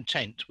were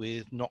content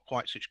with not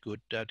quite such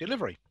good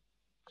delivery.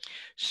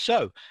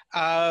 So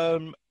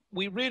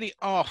we really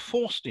are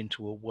forced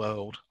into a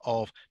world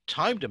of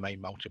time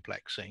domain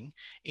multiplexing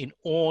in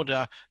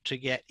order to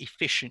get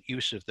efficient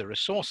use of the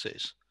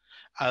resources,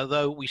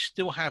 although we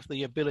still have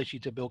the ability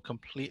to build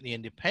completely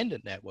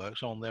independent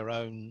networks on their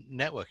own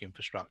network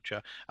infrastructure,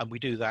 and we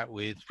do that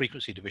with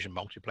frequency division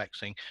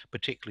multiplexing,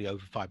 particularly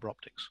over fiber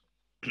optics.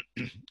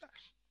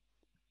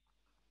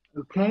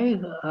 Okay,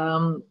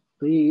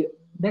 the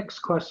next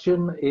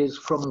question is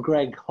from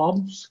Greg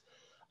Hobbs,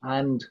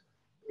 and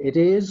it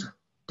is,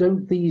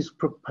 don't these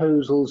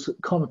proposals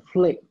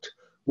conflict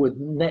with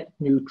net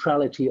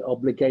neutrality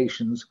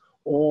obligations,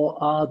 or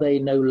are they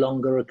no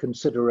longer a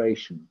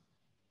consideration?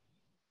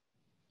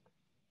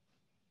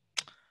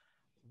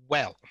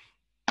 Well,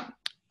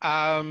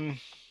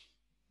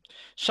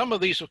 some of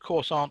these, of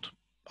course, aren't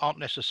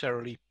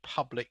necessarily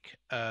public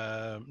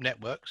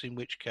networks, in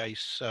which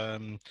case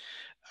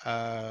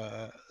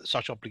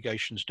such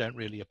obligations don't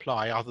really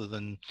apply, other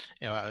than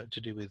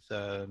to do with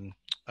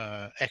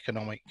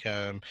economic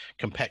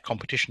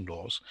competition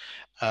laws.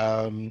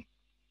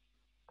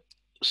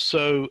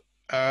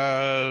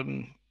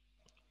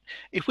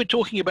 If we're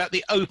talking about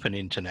the open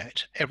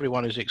internet,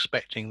 everyone is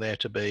expecting there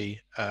to be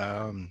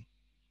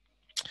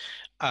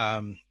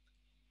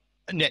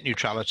net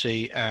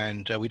neutrality,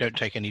 and we don't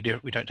take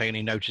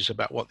any notice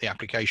about what the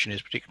application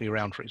is, particularly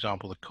around, for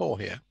example, the core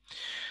here.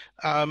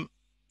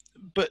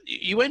 But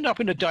you end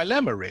up in a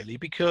dilemma, really,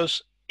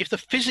 because if the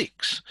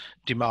physics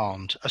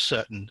demand a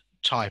certain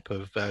type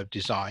of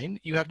design,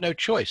 you have no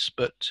choice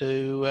but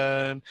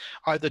to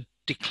either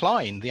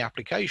decline the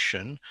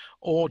application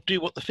or do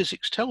what the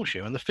physics tells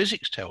you. And the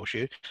physics tells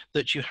you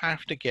that you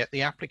have to get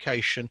the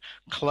application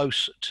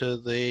close to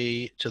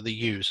the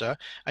user,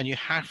 and you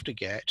have to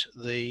get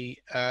the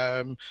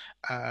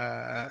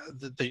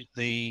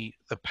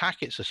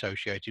packets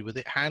associated with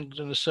it handled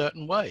in a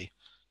certain way.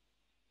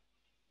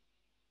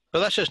 But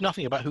that says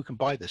nothing about who can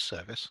buy this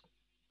service.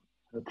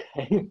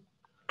 Okay.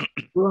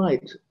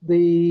 Right.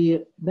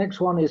 The next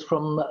one is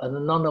from an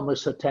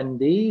anonymous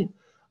attendee,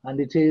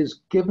 and it is,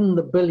 given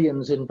the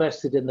billions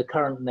invested in the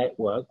current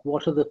network,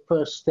 what are the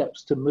first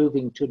steps to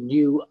moving to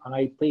new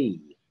IP?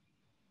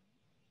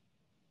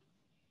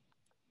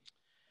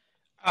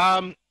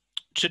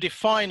 To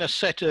define a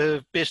set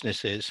of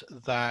businesses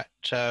that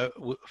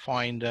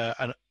find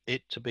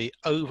it to be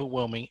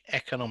overwhelming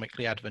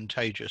economically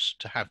advantageous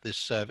to have this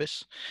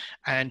service,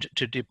 and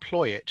to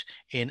deploy it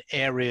in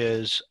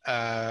areas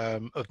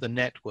of the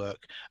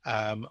network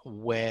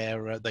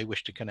where they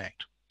wish to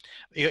connect.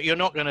 You're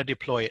not going to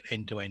deploy it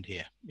end to end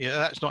here.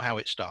 That's not how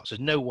it starts. There's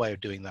no way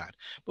of doing that.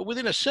 But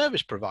within a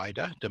service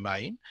provider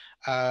domain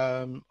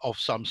of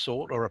some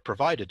sort, or a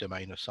provider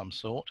domain of some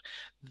sort,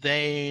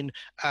 then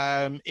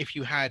if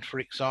you had, for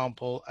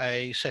example,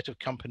 a set of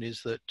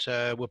companies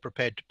that were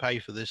prepared to pay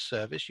for this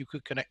service, you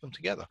could connect them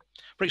together.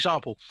 For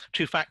example,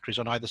 two factories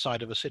on either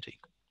side of a city.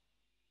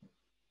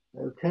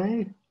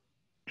 Okay.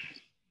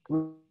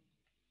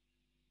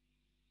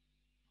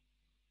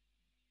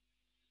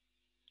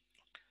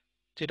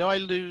 Did I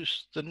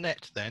lose the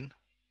net then?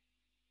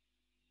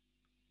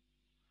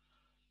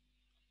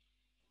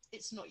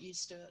 It's not you,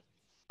 Stuart.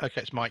 Okay,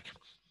 it's Mike.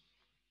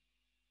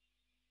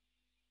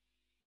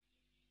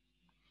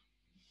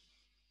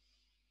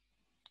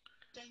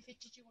 David,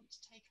 did you want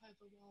to take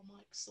over while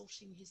Mike's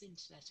sorting his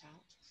internet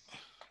out?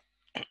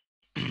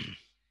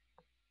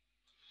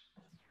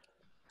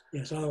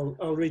 Yes,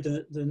 I'll read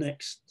the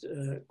next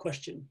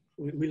question.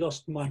 We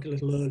lost Mike a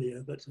little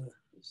earlier, but it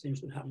seems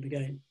to have happened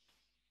again.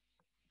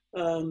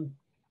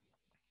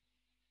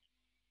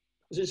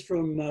 This is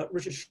from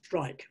Richard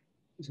Strike.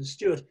 He says,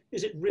 Stuart,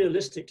 is it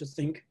realistic to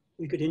think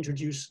we could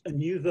introduce a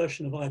new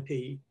version of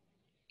IP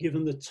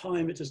given the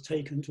time it has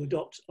taken to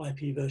adopt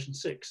IP version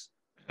 6.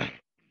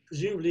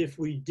 Presumably, if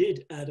we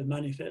did add a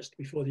manifest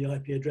before the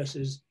IP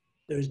addresses,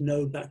 there is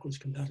no backwards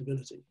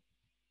compatibility.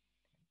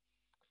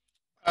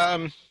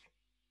 So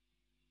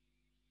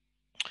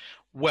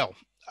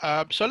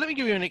let me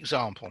give you an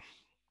example.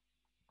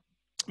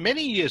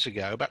 Many years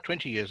ago, about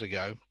 20 years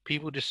ago,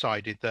 people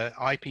decided that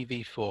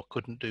IPv4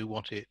 couldn't do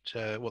what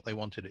they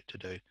wanted it to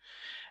do.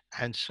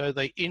 And so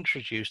they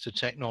introduced a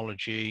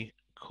technology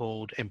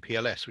called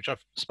MPLS, which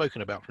I've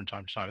spoken about from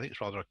time to time. I think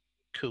it's rather a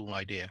cool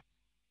idea.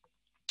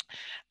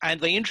 And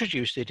they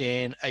introduced it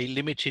in a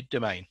limited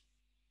domain.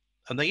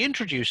 And they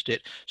introduced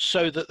it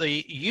so that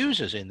the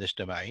users in this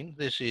domain,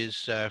 this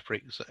is a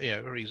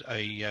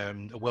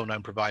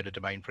well-known provider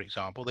domain, for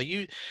example,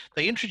 they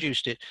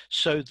introduced it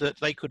so that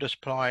they could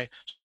apply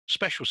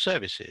special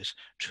services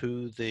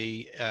to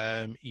the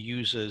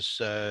users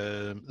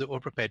that were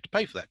prepared to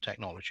pay for that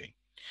technology.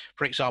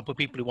 For example,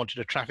 people who wanted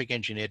a traffic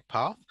engineered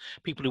path,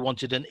 people who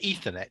wanted an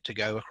Ethernet to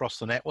go across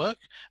the network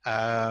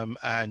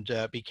and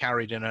be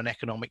carried in an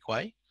economic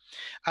way.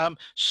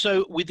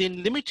 So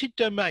within limited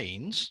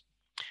domains,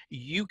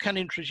 you can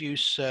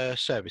introduce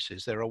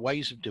services. There are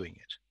ways of doing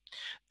it.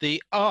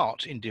 The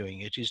art in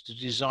doing it is to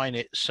design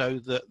it so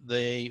that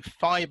the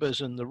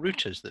fibers and the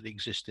routers that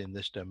exist in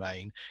this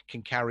domain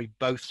can carry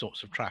both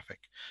sorts of traffic.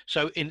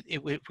 So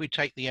if we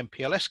take the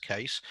MPLS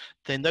case,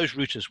 then those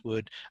routers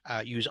would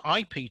use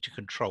IP to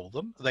control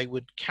them. They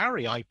would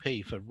carry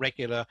IP for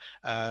regular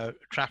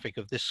traffic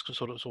of this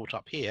sort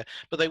up here,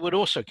 but they would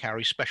also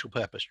carry special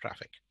purpose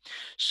traffic.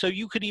 So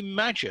you could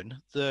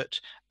imagine that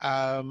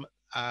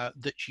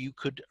that you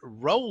could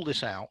roll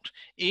this out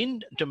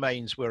in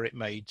domains where it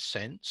made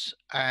sense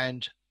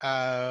and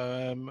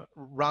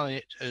run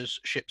it as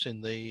ships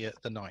in the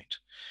night.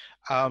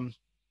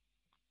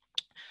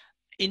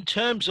 In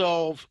terms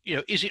of,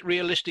 is it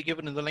realistic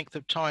given the length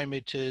of time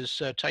it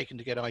has taken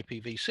to get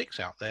IPv6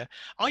 out there?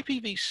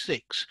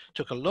 IPv6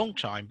 took a long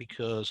time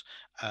because,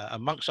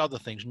 amongst other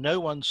things, no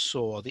one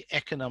saw the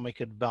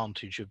economic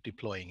advantage of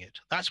deploying it.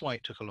 That's why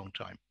it took a long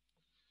time.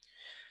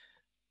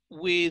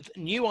 With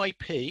new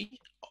IP,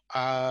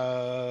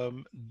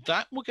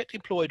 that will get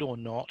deployed or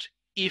not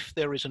if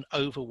there is an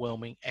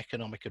overwhelming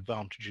economic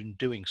advantage in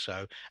doing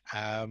so,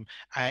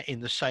 in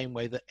the same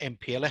way that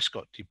MPLS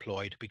got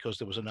deployed because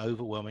there was an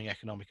overwhelming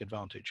economic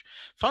advantage.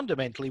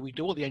 Fundamentally, we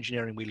do all the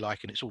engineering we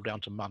like and it's all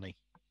down to money.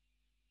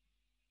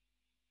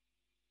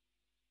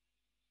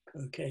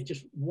 Okay,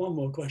 just one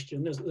more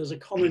question. There's a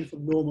comment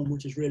from Norman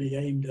which is really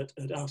aimed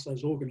at us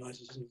as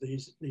organisers of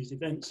these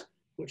events,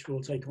 which we'll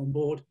take on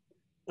board.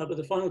 But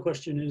the final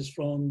question is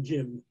from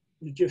Jim,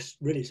 who just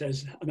really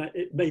says, and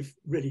it may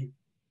really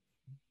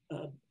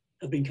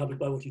have been covered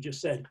by what you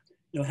just said,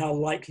 how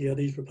likely are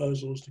these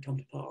proposals to come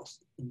to pass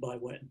and by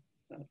when?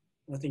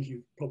 I think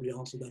you've probably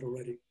answered that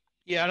already.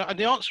 Yeah, and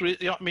the answer is,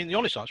 the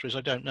honest answer is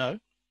I don't know.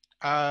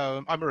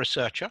 I'm a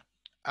researcher.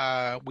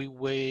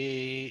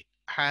 We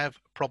have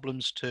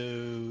problems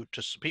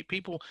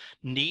people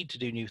need to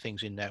do new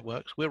things in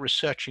networks. We're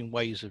researching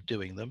ways of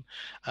doing them.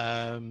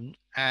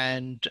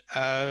 And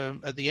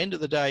at the end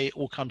of the day, it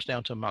all comes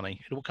down to money.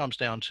 It all comes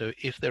down to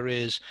if there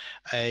is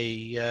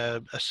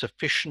a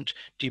sufficient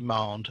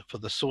demand for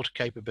the sort of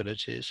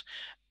capabilities,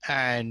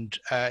 and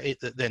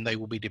then they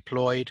will be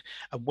deployed.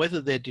 And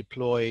whether they're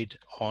deployed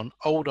on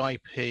old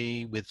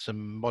IP with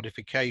some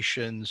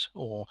modifications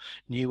or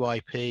new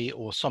IP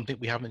or something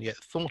we haven't yet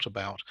thought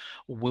about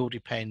will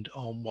depend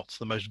on what's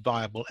the most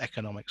viable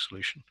economic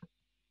solution.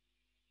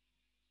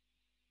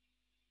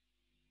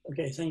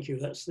 Okay, thank you.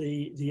 That's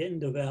the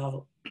end of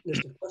our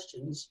list of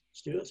questions,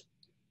 Stuart.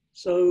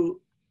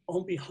 So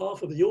on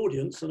behalf of the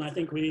audience, and I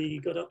think we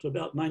got up to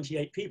about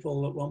 98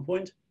 people at one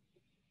point,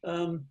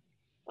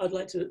 I'd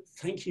like to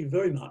thank you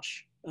very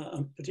much,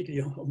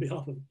 particularly on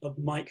behalf of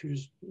Mike,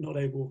 who's not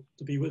able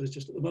to be with us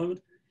just at the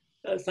moment.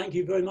 Thank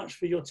you very much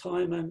for your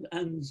time and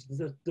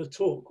the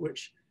talk,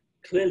 which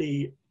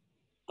clearly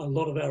a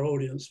lot of our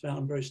audience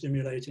found very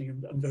stimulating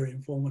and very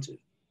informative.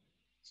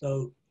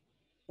 So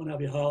on our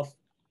behalf,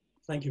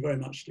 thank you very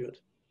much, Stuart.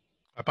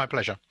 My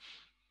pleasure.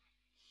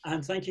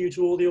 And thank you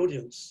to all the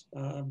audience,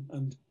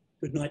 and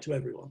good night to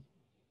everyone.